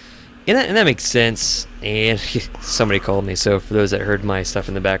 And that makes sense. And somebody called me, so for those that heard my stuff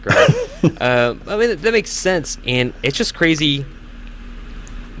in the background, I mean, that makes sense. And it's just crazy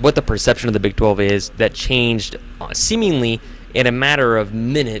what the perception of the Big 12 is that changed seemingly in a matter of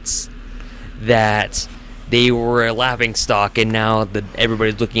minutes, that they were a laughing stock, and now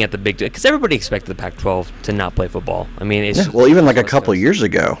everybody's looking at the Big 12 because everybody expected the Pac-12 to not play football. I mean, even like a couple years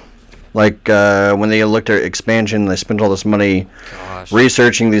ago, like when they looked at expansion, they spent all this money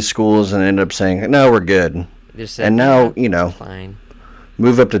researching these schools and ended up saying, no, we're good. And now, fine.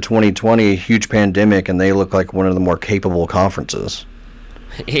 Move up to 2020, huge pandemic, and they look like one of the more capable conferences.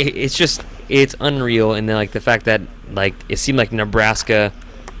 It's unreal. And then like the fact that like it seemed like Nebraska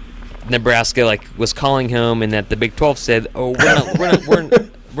like was calling home, and that the Big 12 said, "Oh,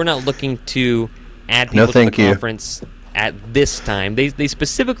 we're not looking to add people to the conference at this time." They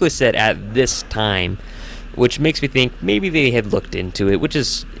specifically said at this time, which makes me think maybe they had looked into it, which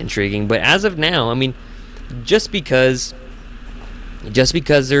is intriguing. But as of now, I mean, just because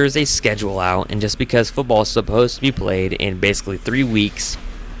there's a schedule out, and just because football is supposed to be played in basically 3 weeks,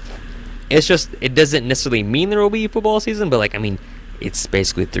 it doesn't necessarily mean there will be a football season. But like, I mean, it's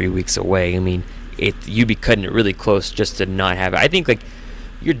basically 3 weeks away. I mean, you'd be cutting it really close just to not have it. I think like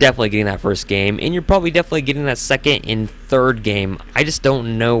you're definitely getting that first game, and you're probably definitely getting that second and third game. I just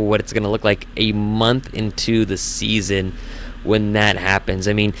don't know what it's going to look like a month into the season when that happens.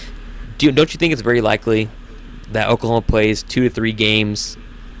 I mean, don't you think it's very likely that Oklahoma plays 2 to 3 games,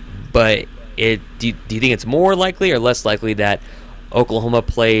 but do you think it's more likely or less likely that Oklahoma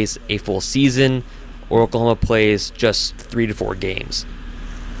plays a full season, or Oklahoma plays just 3 to 4 games?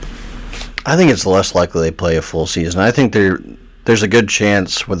 I think it's less likely they play a full season. I think there's a good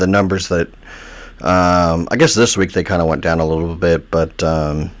chance with the numbers that I guess this week they kind of went down a little bit, but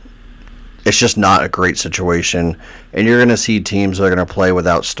it's just not a great situation. And you're going to see teams that are going to play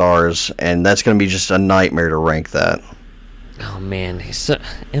without stars, and that's going to be just a nightmare to rank that. Oh, man. So,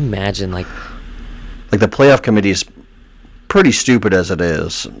 imagine, like the playoff committee is pretty stupid as it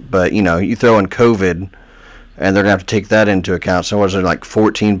is, but, you throw in COVID, and they're going to have to take that into account. So was there like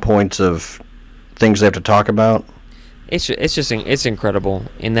 14 points of things they have to talk about? It's incredible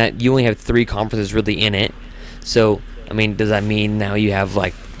in that you only have 3 conferences really in it. So, I mean, does that mean now you have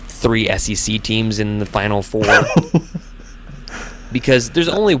like 3 SEC teams in the Final Four? Because there's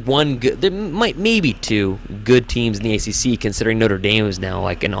only maybe 2 good teams in the ACC, considering Notre Dame is now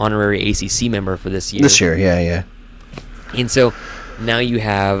like an honorary ACC member for this year. This year, yeah. And so now you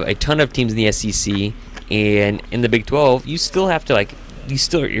have a ton of teams in the SEC, and in the Big 12, you still have to you're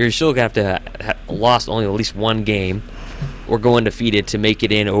still going to have to have lost only at least 1 game or go undefeated to make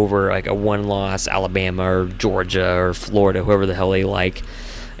it in over like a 1-loss Alabama or Georgia or Florida, whoever the hell they like.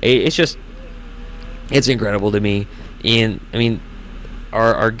 It's incredible to me. And I mean,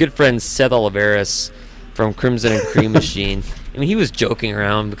 our good friend Seth Oliveris from Crimson and Cream Machine, I mean, he was joking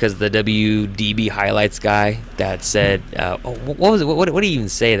around because the WDB highlights guy that said, what was it? What did he even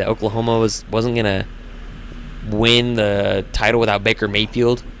say? That Oklahoma wasn't gonna win the title without Baker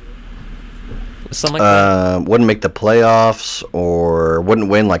Mayfield? Something like that. Wouldn't make the playoffs, or wouldn't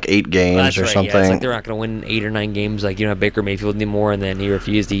win like 8 games or something. Yeah, it's like they're not gonna win 8 or 9 games. Like, you don't have Baker Mayfield anymore, and then he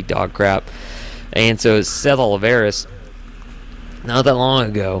refused to eat dog crap. And so Seth Oliveris, not that long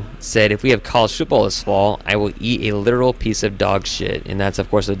ago, said, if we have college football this fall, I will eat a literal piece of dog shit. And that's, of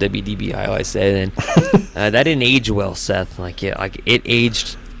course, what WDB highlight said. And that didn't age well, Seth. It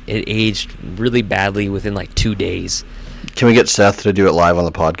aged really badly within 2 days. Can we get Seth to do it live on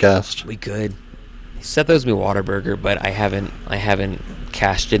the podcast? We could. Seth owes me Whataburger, but I haven't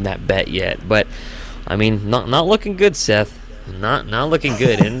cashed in that bet yet. But I mean, not looking good, Seth. Not looking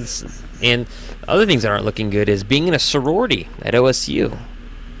good. And other things that aren't looking good is being in a sorority at OSU.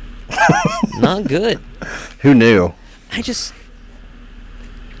 Not good. Who knew?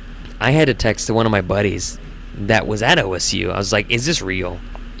 I had to text to one of my buddies that was at OSU. I was like, is this real?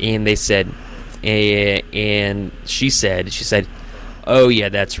 And they said, and she said, oh yeah,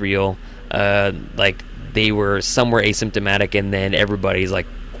 that's real. Like they were somewhere asymptomatic, and then everybody's like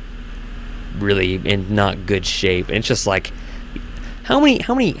really in not good shape. And it's just like, how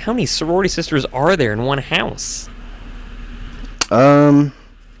many sorority sisters are there in one house? It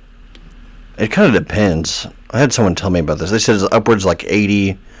kind of depends. I had someone tell me about this. They said it's upwards like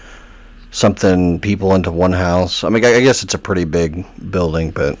 80 something people into one house. I mean, I guess it's a pretty big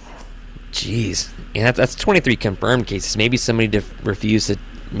building, but jeez, and that's 23 confirmed cases. Maybe somebody refused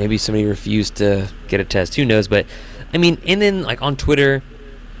to get a test. Who knows? But I mean, and then like on Twitter,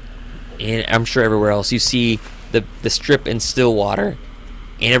 and I'm sure everywhere else, you see the strip in Stillwater,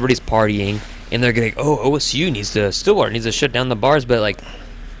 and everybody's partying, and they're going, oh, OSU Stillwater needs to shut down the bars, but like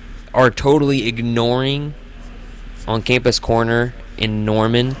are totally ignoring on Campus Corner in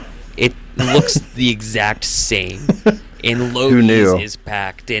Norman. It looks the exact same. And Logies is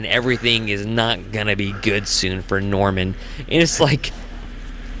packed, and everything is not gonna be good soon for Norman. And it's like,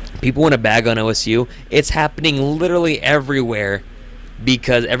 people want to bag on OSU. It's happening literally everywhere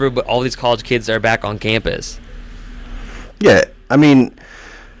because all these college kids are back on campus. Yeah, I mean,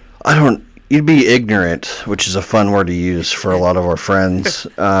 you'd be ignorant, which is a fun word to use for a lot of our friends,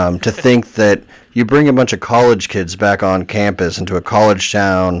 to think that you bring a bunch of college kids back on campus into a college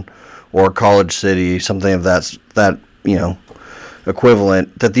town or college city, something of that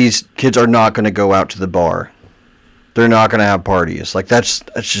equivalent, that these kids are not going to go out to the bar. They're not going to have parties. Like that's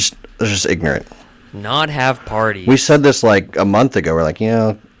just ignorant. Not have parties. We said this like a month ago. We're like, me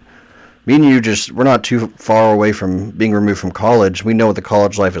and you we're not too far away from being removed from college. We know what the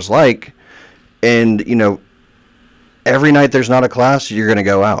college life is like. And, every night there's not a class, you're going to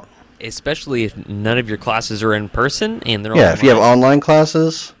go out. Especially if none of your classes are in person and they're online. If you have online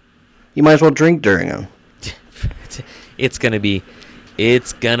classes, you might as well drink during them. It's gonna be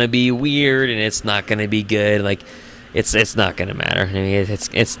weird, and it's not gonna be good. Like, it's not gonna matter. I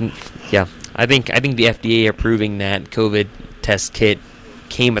mean, yeah. I think the FDA approving that COVID test kit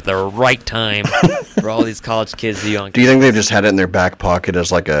came at the right time for all these college kids to be on. Do you think they've just had it in their back pocket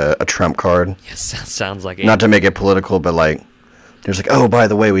as like a Trump card? Yes, sounds like it. Not to make it political, but like, there's like, oh, by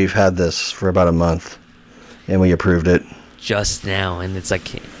the way, we've had this for about a month, and we approved it just now. And it's like,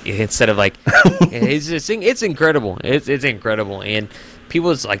 instead of like, it's incredible. It's incredible. And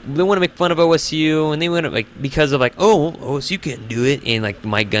people just like, they want to make fun of OSU, and they want to like, because of like, oh, OSU couldn't do it, and like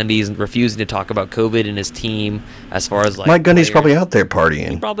Mike Gundy's refusing to talk about COVID and his team as far as like Mike Gundy's probably out there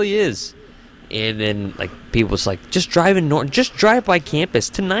partying. He probably is. And then like people just like, just drive by campus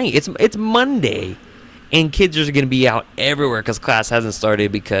tonight. It's Monday, and kids are going to be out everywhere because class hasn't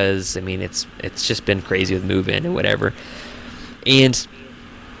started, because I mean it's just been crazy with move-in and whatever. And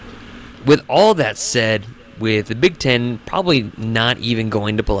with all that said, with the Big Ten probably not even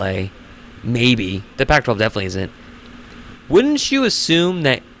going to play, maybe the Pac-12 definitely isn't. Wouldn't you assume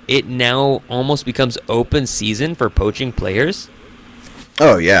that it now almost becomes open season for poaching players?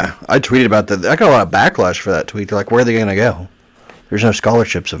 Oh yeah, I tweeted about that. I got a lot of backlash for that tweet. They're like, where are they going to go? There's no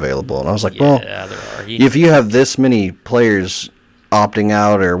scholarships available. And I was like, yeah, there are. If you have this many players opting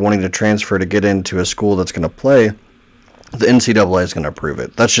out or wanting to transfer to get into a school that's going to play, the NCAA is going to approve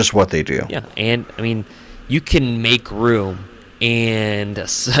it. That's just what they do. Yeah, and I mean, you can make room, and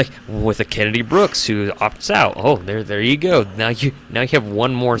with a Kennedy Brooks who opts out, oh, there you go. Now you have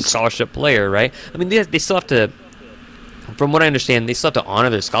one more scholarship player, right? I mean, they still have to, from what I understand, they still have to honor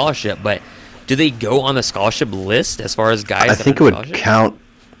their scholarship, but do they go on the scholarship list as far as guys? I think it would count,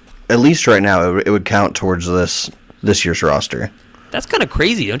 at least right now, it would count towards this year's roster. That's kind of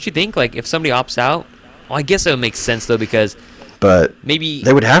crazy, don't you think? Like, if somebody opts out, well, I guess it would make sense, though, because maybe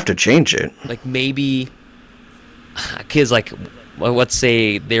they would have to change it. Like, maybe kids, like, well, let's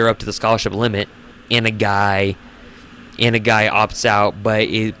say they're up to the scholarship limit, and a guy opts out, but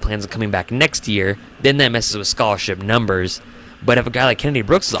he plans on coming back next year, then that messes with scholarship numbers. But if a guy like Kennedy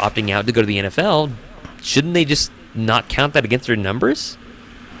Brooks is opting out to go to the NFL, shouldn't they just not count that against their numbers?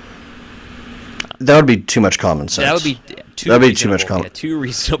 That would be too much common sense. That would be too much common. Yeah, too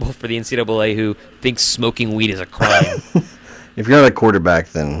reasonable for the NCAA, who thinks smoking weed is a crime. If you're not a quarterback,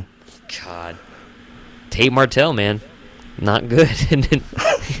 then God, Tate Martell, man, not good. And then,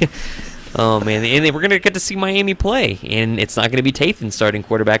 oh man, and then we're gonna get to see Miami play, and it's not gonna be Tathan starting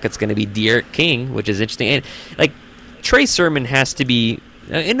quarterback. It's gonna be De'Aaron King, which is interesting. And like, Trey Sermon has to be,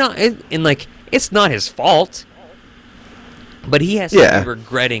 it's not his fault, but he has to be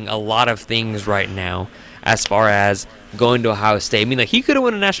regretting a lot of things right now as far as going to Ohio State. I mean, like, he could have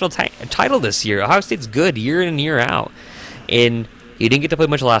won a national title this year. Ohio State's good year in and year out, and He didn't get to play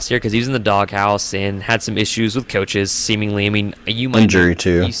much last year because he was in the doghouse and had some issues with coaches, seemingly. I mean, you might Injury,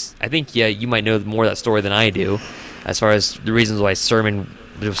 too. I think, you might know more of that story than I do, as far as the reasons why Sermon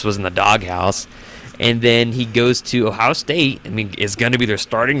just was in the doghouse. And then he goes to Ohio State. I mean, is going to be their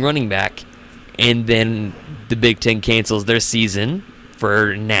starting running back. And then the Big Ten cancels their season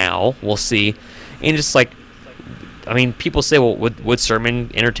for now. We'll see. And just like, I mean, people say, well, would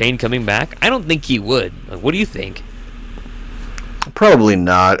Sermon entertain coming back? I don't think he would. Like, what do you think? Probably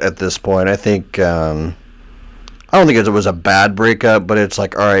not at this point. I think I don't think it was a bad breakup, but it's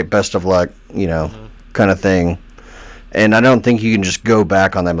like, all right, best of luck, kind of thing. And I don't think you can just go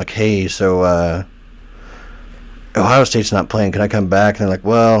back on them like, hey, so Ohio State's not playing. Can I come back? And they're like,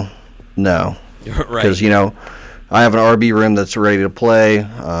 well, no, Right. because I have an RB room that's ready to play.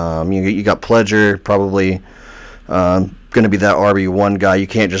 You got Pledger probably going to be that RB1 guy. You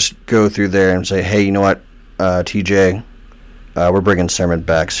can't just go through there and say, hey, you know what, TJ. We're bringing Sermon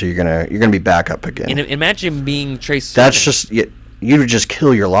back, so you're gonna be back up again. And imagine being Trey Sermon. That's just you would just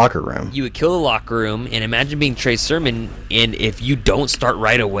kill your locker room. You would kill the locker room, and imagine being Trey Sermon, and if you don't start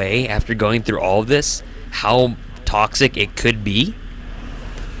right away after going through all of this, how toxic it could be.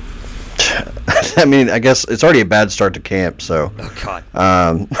 I mean, I guess it's already a bad start to camp, so. Oh God.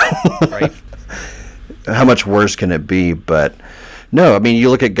 Right. How much worse can it be? But no, I mean, you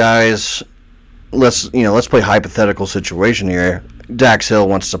look at guys. Let's play hypothetical situation here. Dax Hill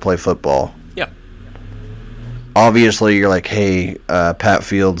wants to play football. Yeah. Obviously, you're like, hey, Pat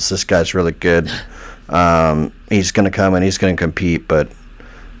Fields, this guy's really good. He's going to come and he's going to compete, but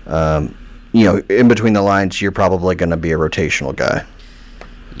in between the lines, you're probably going to be a rotational guy.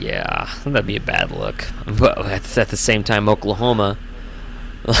 Yeah, that'd be a bad look. But at the same time, Oklahoma,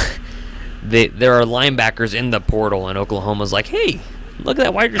 there are linebackers in the portal, and Oklahoma's like, hey, look at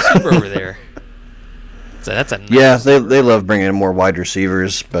that wide receiver over there. So that's a nice. Yeah, they love bringing in more wide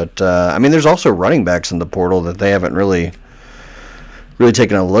receivers, but I mean, there's also running backs in the portal that they haven't really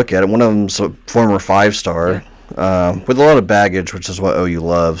taken a look at. One of them's a former 5-star with a lot of baggage, which is what OU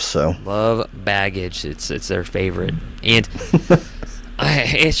loves. So love baggage. It's their favorite, and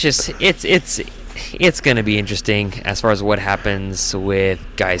it's going to be interesting as far as what happens with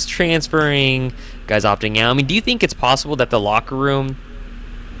guys transferring, guys opting out. I mean, do you think it's possible that the locker room,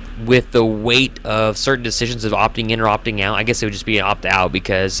 with the weight of certain decisions of opting in or opting out, I guess it would just be an opt-out,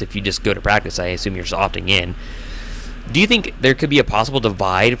 because if you just go to practice, I assume you're just opting in. Do you think there could be a possible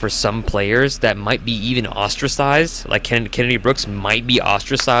divide for some players that might be even ostracized? Like Kennedy Brooks might be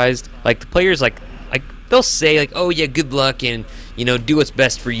ostracized. Like the players, like they'll say like, "Oh yeah, good luck and do what's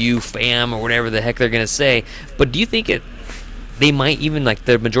best for you, fam," or whatever the heck they're gonna say. But do you think they might even, like,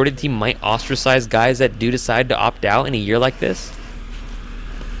 the majority of the team might ostracize guys that do decide to opt out in a year like this?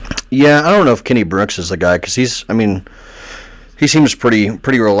 Yeah, I don't know if Kenny Brooks is the guy, because he seems pretty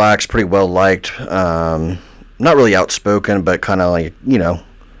relaxed, pretty well liked. Not really outspoken, but kind of like,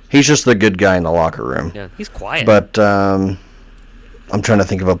 he's just the good guy in the locker room. Yeah, he's quiet. But I'm trying to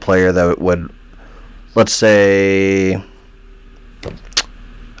think of a player that would, let's say,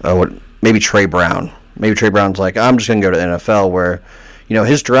 maybe Trey Brown. Maybe Trey Brown's like, I'm just going to go to the NFL, where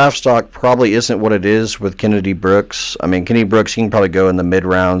his draft stock probably isn't what it is with Kennedy Brooks. I mean, Kennedy Brooks, he can probably go in the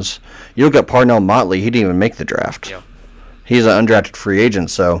mid-rounds. You look at Parnell Motley, he didn't even make the draft. Yeah. He's an undrafted free agent,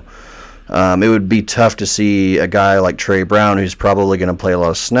 so it would be tough to see a guy like Trey Brown, who's probably going to play a lot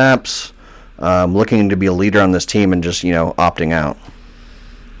of snaps, looking to be a leader on this team and just, opting out.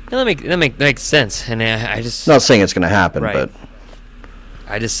 Yeah, that makes sense. And I just... Not saying it's going to happen, right. But...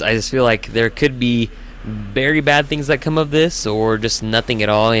 I just feel like there could be very bad things that come of this, or just nothing at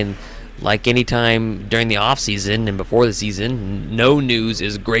all. And like any time during the off season and before the season, no news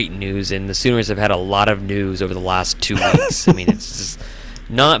is great news, and the Sooners have had a lot of news over the last 2 weeks. I mean, it's just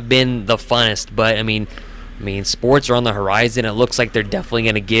not been the funnest, but I mean, sports are on the horizon. It looks like they're definitely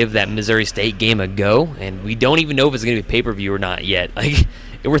going to give that Missouri State game a go, and we don't even know if it's going to be pay-per-view or not yet. Like,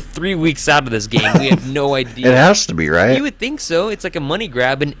 we're 3 weeks out of this game. We have no idea. It has to be, right? You would think so. It's like a money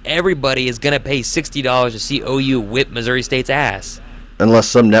grab, and everybody is going to pay $60 to see OU whip Missouri State's ass. Unless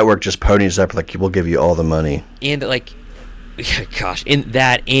some network just ponies up, like, we'll give you all the money. And, like, gosh,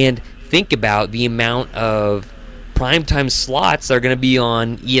 and think about the amount of primetime slots that are going to be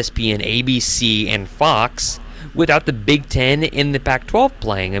on ESPN, ABC, and Fox without the Big Ten and the Pac-12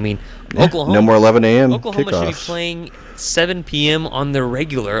 playing. I mean, Yeah, Oklahoma. no more 11 a.m. Oklahoma kickoffs. should be playing 7 p.m. on the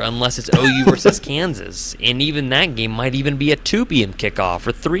regular, unless it's OU versus Kansas, and even that game might even be a 2 p.m. kickoff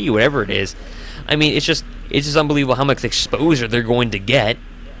or 3, whatever it is. I mean, it's just unbelievable how much exposure they're going to get,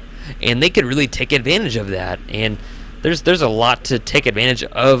 and they could really take advantage of that. And there's a lot to take advantage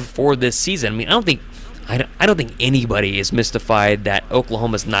of for this season. I mean, I don't think I don't think anybody is mystified that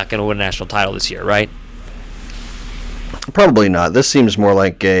Oklahoma's not going to win a national title this year, right? Probably not. This seems more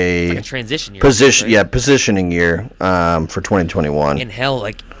like a transition year. Positioning year for 2021. And hell,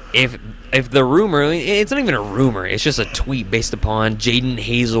 like if the rumor, it's not even a rumor. It's just a tweet based upon Jaden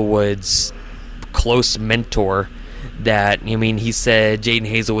Hazelwood's close mentor. That, he said Jaden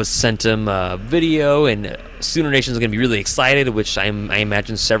Hazelwood sent him a video, and Sooner Nation is going to be really excited, which I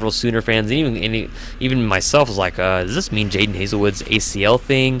imagine several Sooner fans, and even myself, was like, does this mean Jaden Hazelwood's ACL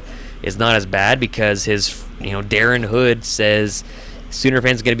thing is not as bad? Because his, Darren Hood says Sooner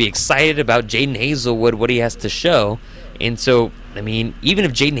fans are going to be excited about Jaden Hazelwood, what he has to show. And so, even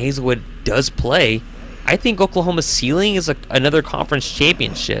if Jaden Hazelwood does play, I think Oklahoma's ceiling is another conference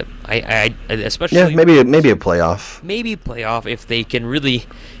championship. I especially maybe a playoff. Maybe playoff if they can really,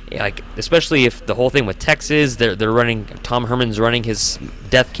 especially if the whole thing with Texas, they're running. Tom Herman's running his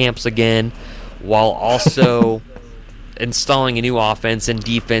death camps again, while also installing a new offense and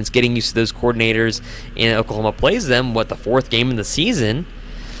defense, getting used to those coordinators. And Oklahoma plays them the fourth game in the season.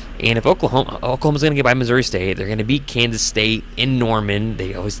 And if Oklahoma's going to get by Missouri State, they're going to beat Kansas State in Norman.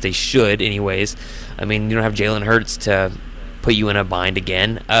 They should, anyways. You don't have Jalen Hurts to put you in a bind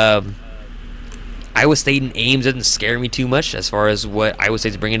again. Iowa State and Ames doesn't scare me too much as far as what Iowa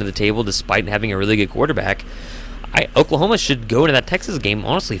State's bringing to the table, despite having a really good quarterback. Oklahoma should go into that Texas game,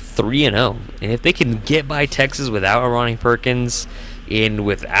 honestly, 3-0. And if they can get by Texas without a Ronnie Perkins and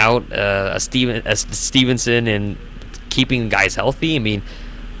without a Stevenson and keeping guys healthy,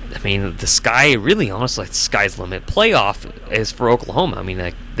 the sky, really, honestly, the sky's the limit. Playoff is for Oklahoma.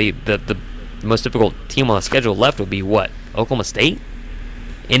 The most difficult team on the schedule left would be what? Oklahoma State?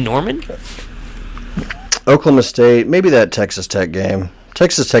 In Norman? Oklahoma State, maybe that Texas Tech game.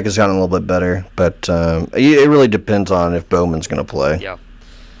 Texas Tech has gotten a little bit better, but it really depends on if Bowman's going to play. Yeah.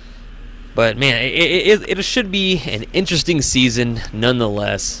 But, man, it should be an interesting season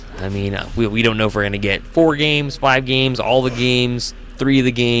nonetheless. We don't know if we're going to get 4 games, 5 games, all the games, 3 of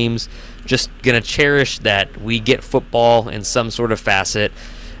the games. Just gonna cherish that we get football in some sort of facet.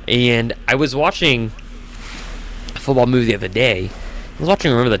 And I was watching a football movie the other day. I was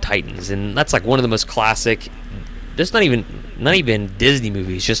watching Remember the Titans, and that's like one of the most classic. There's not even Disney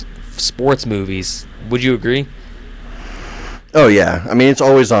movies, just sports movies. Would you agree? Oh yeah, it's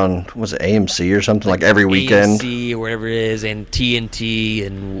always on. Was it AMC or something, like every weekend? AMC or whatever it is, and TNT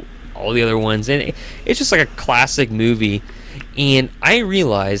and all the other ones, and it's just like a classic movie. And I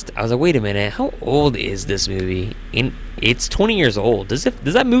realized, I was like, wait a minute, how old is this movie? And it's 20 years old. Does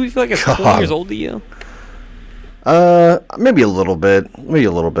that movie feel like it's 20 years old to you? Maybe a little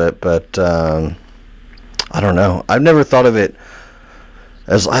bit, but I don't know. I've never thought of it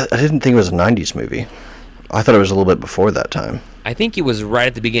as, I didn't think it was a 90s movie. I thought it was a little bit before that time. I think it was right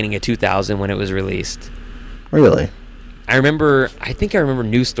at the beginning of 2000 when it was released. Really? I remember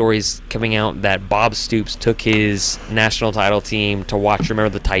news stories coming out that Bob Stoops took his national title team to watch Remember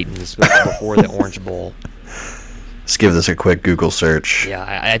the Titans before the Orange Bowl. Let's give this a quick Google search. Yeah,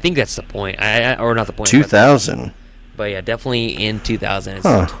 I think that's the point. Or not the point. 2000. But yeah, definitely in 2000.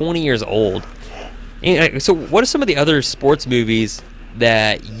 It's 20 years old. And, so what are some of the other sports movies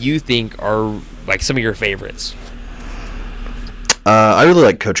that you think are like some of your favorites? I really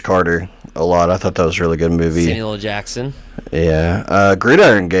like Coach Carter a lot. I thought that was a really good movie. Samuel L. Jackson. Yeah.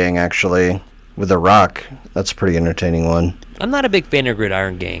 Gridiron Gang, actually, with The Rock. That's a pretty entertaining one. I'm not a big fan of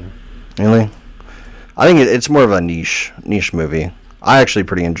Gridiron Gang. Really? I think it's more of a niche movie. I actually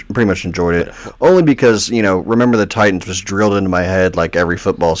pretty much enjoyed it. Only because, Remember the Titans was drilled into my head like every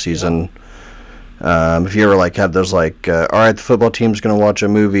football season. If you ever had those all right, the football team's going to watch a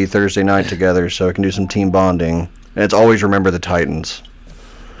movie Thursday night together so it can do some team bonding. And it's always Remember the Titans.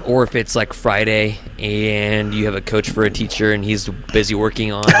 Or if it's like Friday and you have a coach for a teacher and he's busy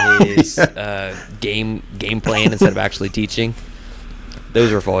working on his game plan instead of actually teaching.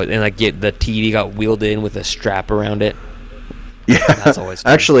 Those were fun. And the TV got wheeled in with a strap around it. Yeah, that's always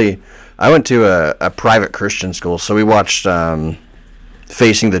fun. Actually, I went to a private Christian school, so we watched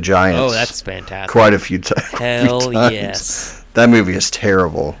Facing the Giants. Oh, that's fantastic! Quite a few times. Hell yes! That movie is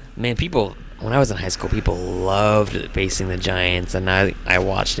terrible. Man, when I was in high school, people loved Facing the Giants, and I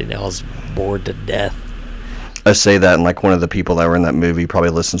watched it, and I was bored to death. I say that, and one of the people that were in that movie probably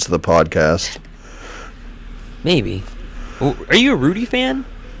listens to the podcast. Maybe. Are you a Rudy fan?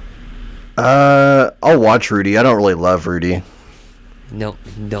 I'll watch Rudy. I don't really love Rudy. No,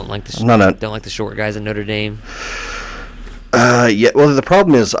 don't like the short guys in Notre Dame. Yeah. Well, the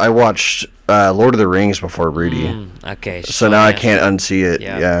problem is I watched Lord of the Rings before Rudy. Okay. So now I can't unsee it.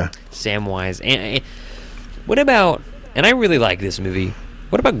 Yeah. Samwise. And what about? And I really like this movie.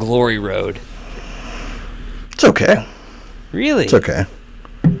 What about Glory Road? It's okay. Really? It's okay.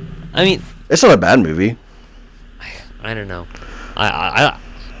 I mean, It's not a bad movie. I don't know.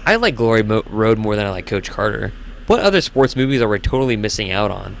 I like Glory Road more than I like Coach Carter. What other sports movies are we totally missing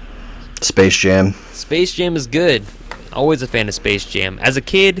out on? Space Jam. Space Jam is good. Always a fan of Space Jam. As a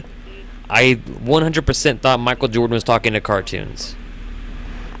kid, I 100% thought Michael Jordan was talking to cartoons.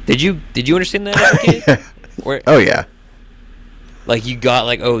 Did you understand that as a kid? Oh yeah. Like you got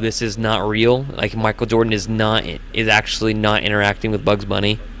like, oh, this is not real. Like Michael Jordan is actually not interacting with Bugs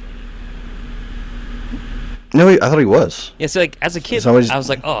Bunny. No, I thought he was. Yeah, so like as a kid, Somebody's- I was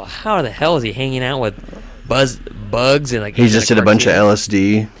like, oh, how the hell is he hanging out with Bugs and like? He just did a bunch of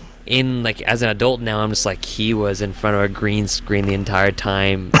LSD. In like as an adult now, I'm just like he was in front of a green screen the entire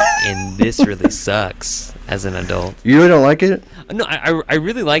time, and this really sucks as an adult. You really don't like it? No, I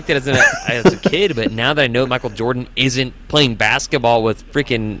really liked it as a kid, but now that I know Michael Jordan isn't playing basketball with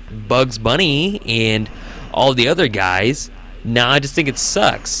freaking Bugs Bunny and all the other guys, now I just think it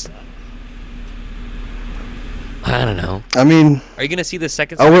sucks. I don't know. I mean, Are you gonna see the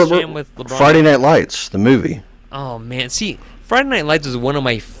second oh, Space Jam with LeBron? Friday Night Lights, the movie. Oh man, see, Friday Night Lights is one of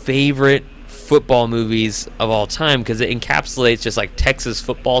my favorite football movies of all time because it encapsulates just like Texas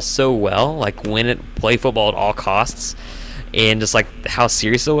football so well, like play football at all costs, and just like how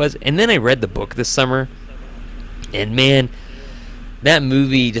serious it was. And then I read the book this summer, and man, that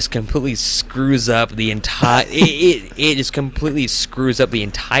movie just completely screws up the entire. It just completely screws up the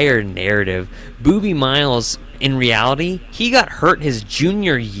entire narrative. Boobie Miles, in reality, he got hurt his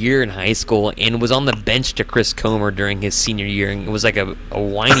junior year in high school and was on the bench to Chris Comer during his senior year, and was like a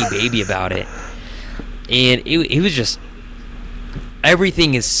whiny baby about it. And it was just,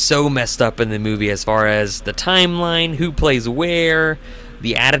 everything is so messed up in the movie as far as the timeline, who plays where,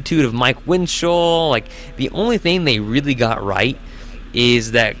 the attitude of Mike Winchell. Like the only thing they really got right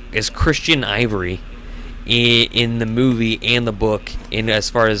is Christian Ivory in the movie and the book, and as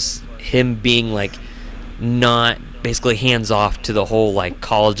far as him being like not basically hands off to the whole like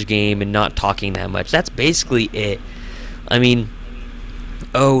college game and not talking that much. That's basically it. I mean,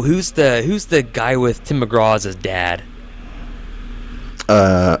 who's the guy with Tim McGraw as his dad?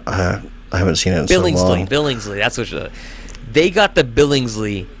 I haven't seen it in so long. Billingsley. That's what they got the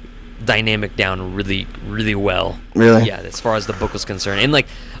Billingsley dynamic down really, really well. Really? Yeah, as far as the book was concerned. And like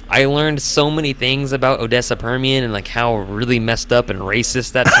I learned so many things about Odessa Permian and like how really messed up and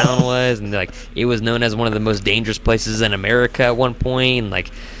racist that town was, and like it was known as one of the most dangerous places in America at one point, and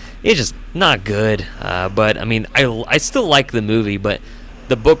like it's just not good. But I mean, I still like the movie, but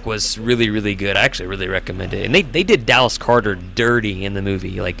the book was really, really good. I actually really recommend it. And they did Dallas Carter dirty in the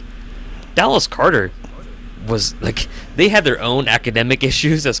movie. Like Dallas Carter was like, they had their own academic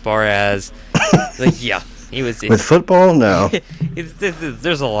issues as far as like, yeah, he was With football, no.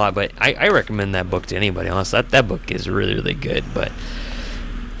 there's a lot, but I recommend that book to anybody. Honestly, that book is really, really good. But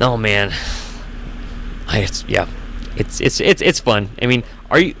oh man, it's fun. I mean,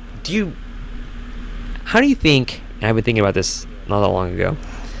 how do you think? And I've been thinking about this not that long ago.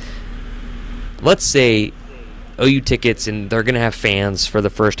 Let's say OU tickets, and they're gonna have fans for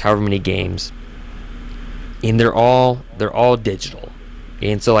the first however many games, and they're all digital.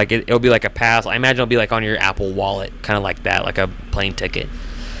 And so like it'll be like a pass. I imagine it'll be like on your Apple Wallet, kind of like that, like a plane ticket.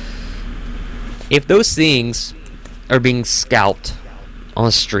 If those things are being scalped on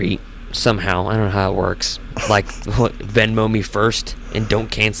the street somehow, I don't know how it works. Like Venmo me first and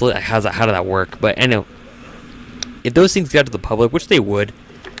don't cancel it. How did that work? But I know if those things got to the public, which they would,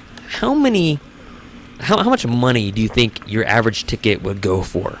 how much money do you think your average ticket would go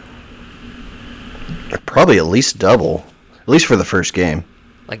for? Probably at least double. At least for the first game.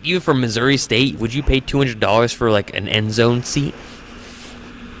 Like even for Missouri State, would you pay $200 for like an end zone seat?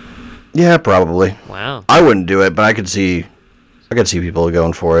 Yeah, probably. Wow. I wouldn't do it, but I could see people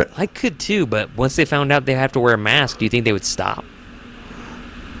going for it. I could too, but once they found out they have to wear a mask, do you think they would stop?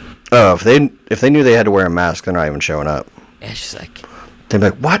 Oh, if they knew they had to wear a mask, they're not even showing up. It's just like, They'd be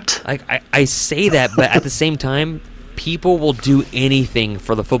like, what? I say that, but at the same time, people will do anything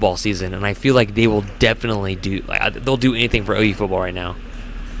for the football season, and I feel like they will definitely they'll do anything for OU football right now.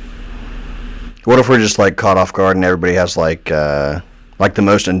 What if we're just like caught off guard and everybody has like the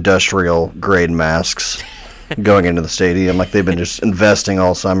most industrial grade masks going into the stadium, like they've been just investing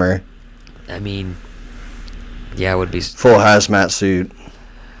all summer? I mean, yeah, it would be full hazmat suit.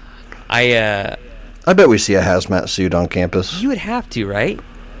 I bet we see a hazmat suit on campus. You would have to, right?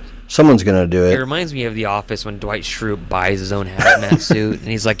 Someone's gonna do it. It reminds me of The Office when Dwight Schrute buys his own hazmat suit, and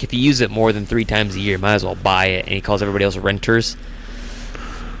he's like, if you use it more than 3 times a year, might as well buy it. And he calls everybody else renters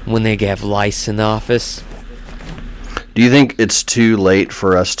when they have lice in the office. Do you think it's too late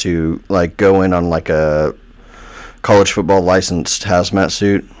for us to like go in on like a college football licensed hazmat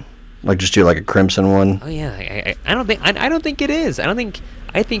suit. Like, just do like a crimson one. Oh yeah, I don't think I don't think it is. I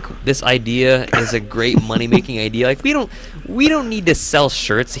think this idea is a great money making idea. Like we don't need to sell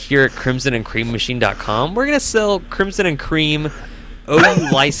shirts here at crimsonandcreammachine.com. We're gonna sell Crimson and Cream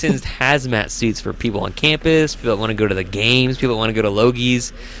OU licensed hazmat suits for people on campus, people that want to go to the games, people that want to go to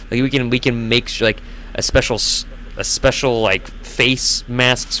Logies. Like we can make sure, like a special like face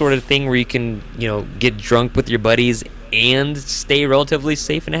mask sort of thing where you can get drunk with your buddies and stay relatively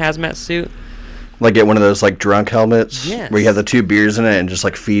safe in a hazmat suit. Like get one of those like drunk helmets, yes, where you have the 2 beers in it and just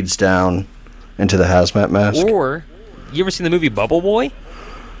like feeds down into the hazmat mask. Or you ever seen the movie Bubble Boy?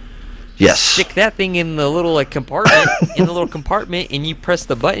 Yes. Stick that thing in the little compartment, and you press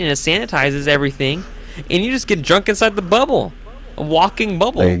the button and it sanitizes everything, and you just get drunk inside the bubble, a walking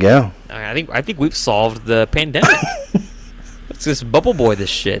bubble. There you go. I think we've solved the pandemic. Let's just Bubble Boy this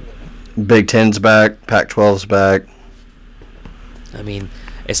shit. Big Ten's back, Pac-12's back. I mean,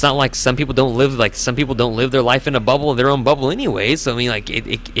 it's not like some people don't live their life in a bubble, their own bubble anyway. So I mean, like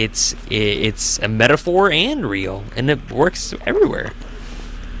it's a metaphor and real, and it works everywhere.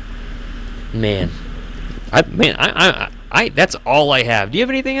 Man, I that's all I have. Do you have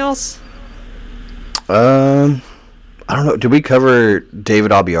anything else? I don't know. Did we cover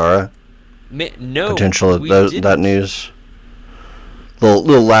David Abiara? No. Potential of that news.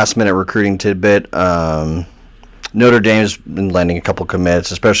 Little last minute recruiting tidbit. Notre Dame's been landing a couple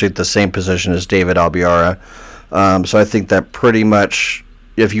commits, especially at the same position as David Abiara. So I think that pretty much,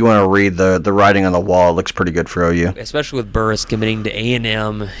 if you want to read the writing on the wall, it looks pretty good for OU. Especially with Burris committing to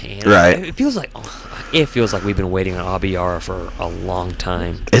A&M. Right. It feels like we've been waiting on Abiara for a long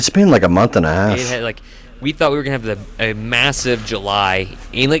time. It's been like a month and a half. We thought we were gonna have a massive July,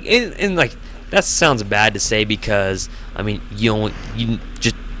 and that sounds bad to say because I mean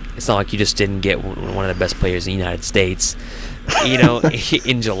it's not like you just didn't get one of the best players in the United States,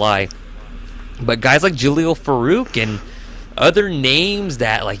 in July. But guys like Jaleel Farouk and other names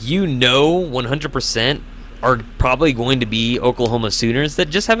that 100% are probably going to be Oklahoma Sooners that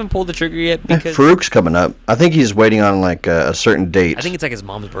just haven't pulled the trigger yet because Farouk's coming up. I think he's waiting on a certain date. I think it's his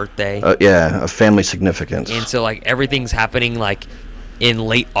mom's birthday. Yeah, of family significance. And so everything's happening in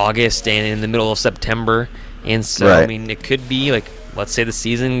late August and in the middle of September. And so right. I mean it could be let's say the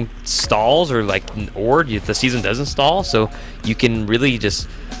season stalls or the season doesn't stall, so you can really just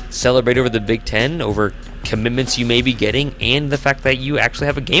celebrate over the Big Ten, over commitments you may be getting, and the fact that you actually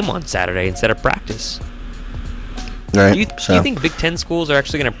have a game on Saturday instead of practice. Right. Do you think Big Ten schools are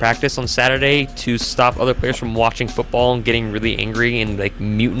actually going to practice on Saturday to stop other players from watching football and getting really angry and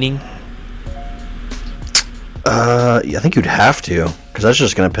mutinying? I think you'd have to, because that's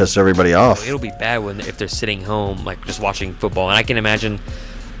just going to piss everybody off. It'll be bad if they're sitting home, just watching football. And I can imagine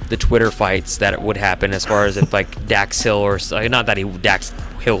the Twitter fights that would happen as far as if Dax Hill or not that Dax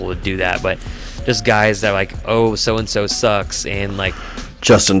Hill would do that, but just guys that so and so sucks, and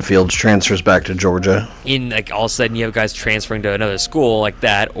Justin Fields transfers back to Georgia. In all of a sudden you have guys transferring to another school like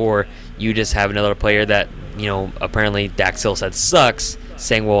that, or you just have another player that apparently Dax Hill said sucks,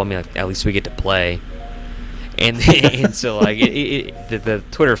 saying, well, I mean, at least we get to play. And so the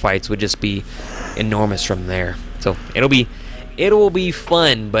Twitter fights would just be enormous from there. So it will be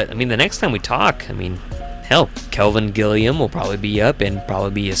fun. But I mean, the next time we talk, I mean, hell, Kelvin Gilliam will probably be up and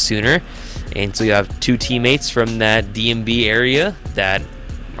probably be a Sooner, and so you have 2 teammates from that DMV area that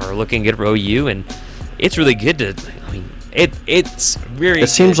are looking good for OU, and it's really good to. I mean, it's very. It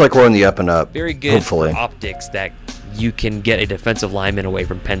seems like we're in the up and up. Very good. Hopefully. For optics that you can get a defensive lineman away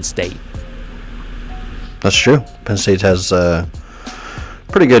from Penn State. That's true. Penn State has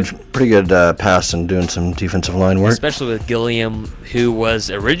pretty good pass and doing some defensive line work. Especially with Gilliam, who was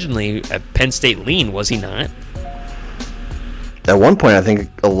originally a Penn State lean, was he not? At one point, I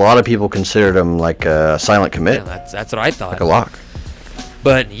think a lot of people considered him a silent commit. Yeah, that's what I thought. Like a lock.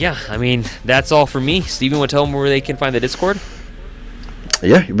 But yeah, I mean, that's all for me. Steven, want to tell them where they can find the Discord?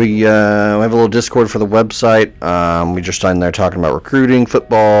 Yeah, we have a little Discord for the website. We just started there talking about recruiting,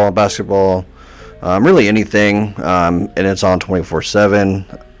 football, basketball. Really anything, and it's on 24/7.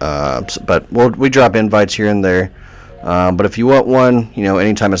 But we drop invites here and there. But if you want one,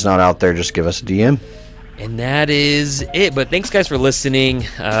 anytime it's not out there, just give us a DM. And that is it. But thanks, guys, for listening.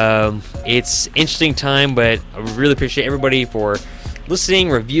 It's interesting time, but I really appreciate everybody for listening,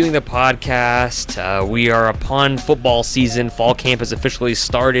 reviewing the podcast. We are upon football season. Fall camp has officially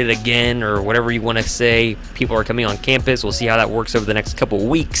started again, or whatever you want to say. People are coming on campus. We'll see how that works over the next couple of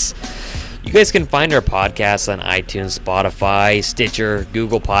weeks. You guys can find our podcasts on iTunes, Spotify, Stitcher,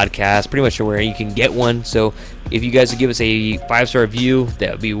 Google Podcasts, pretty much where you can get one. So if you guys would give us a 5-star review,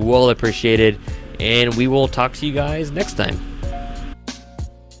 that would be well appreciated. and we will talk to you guys next time.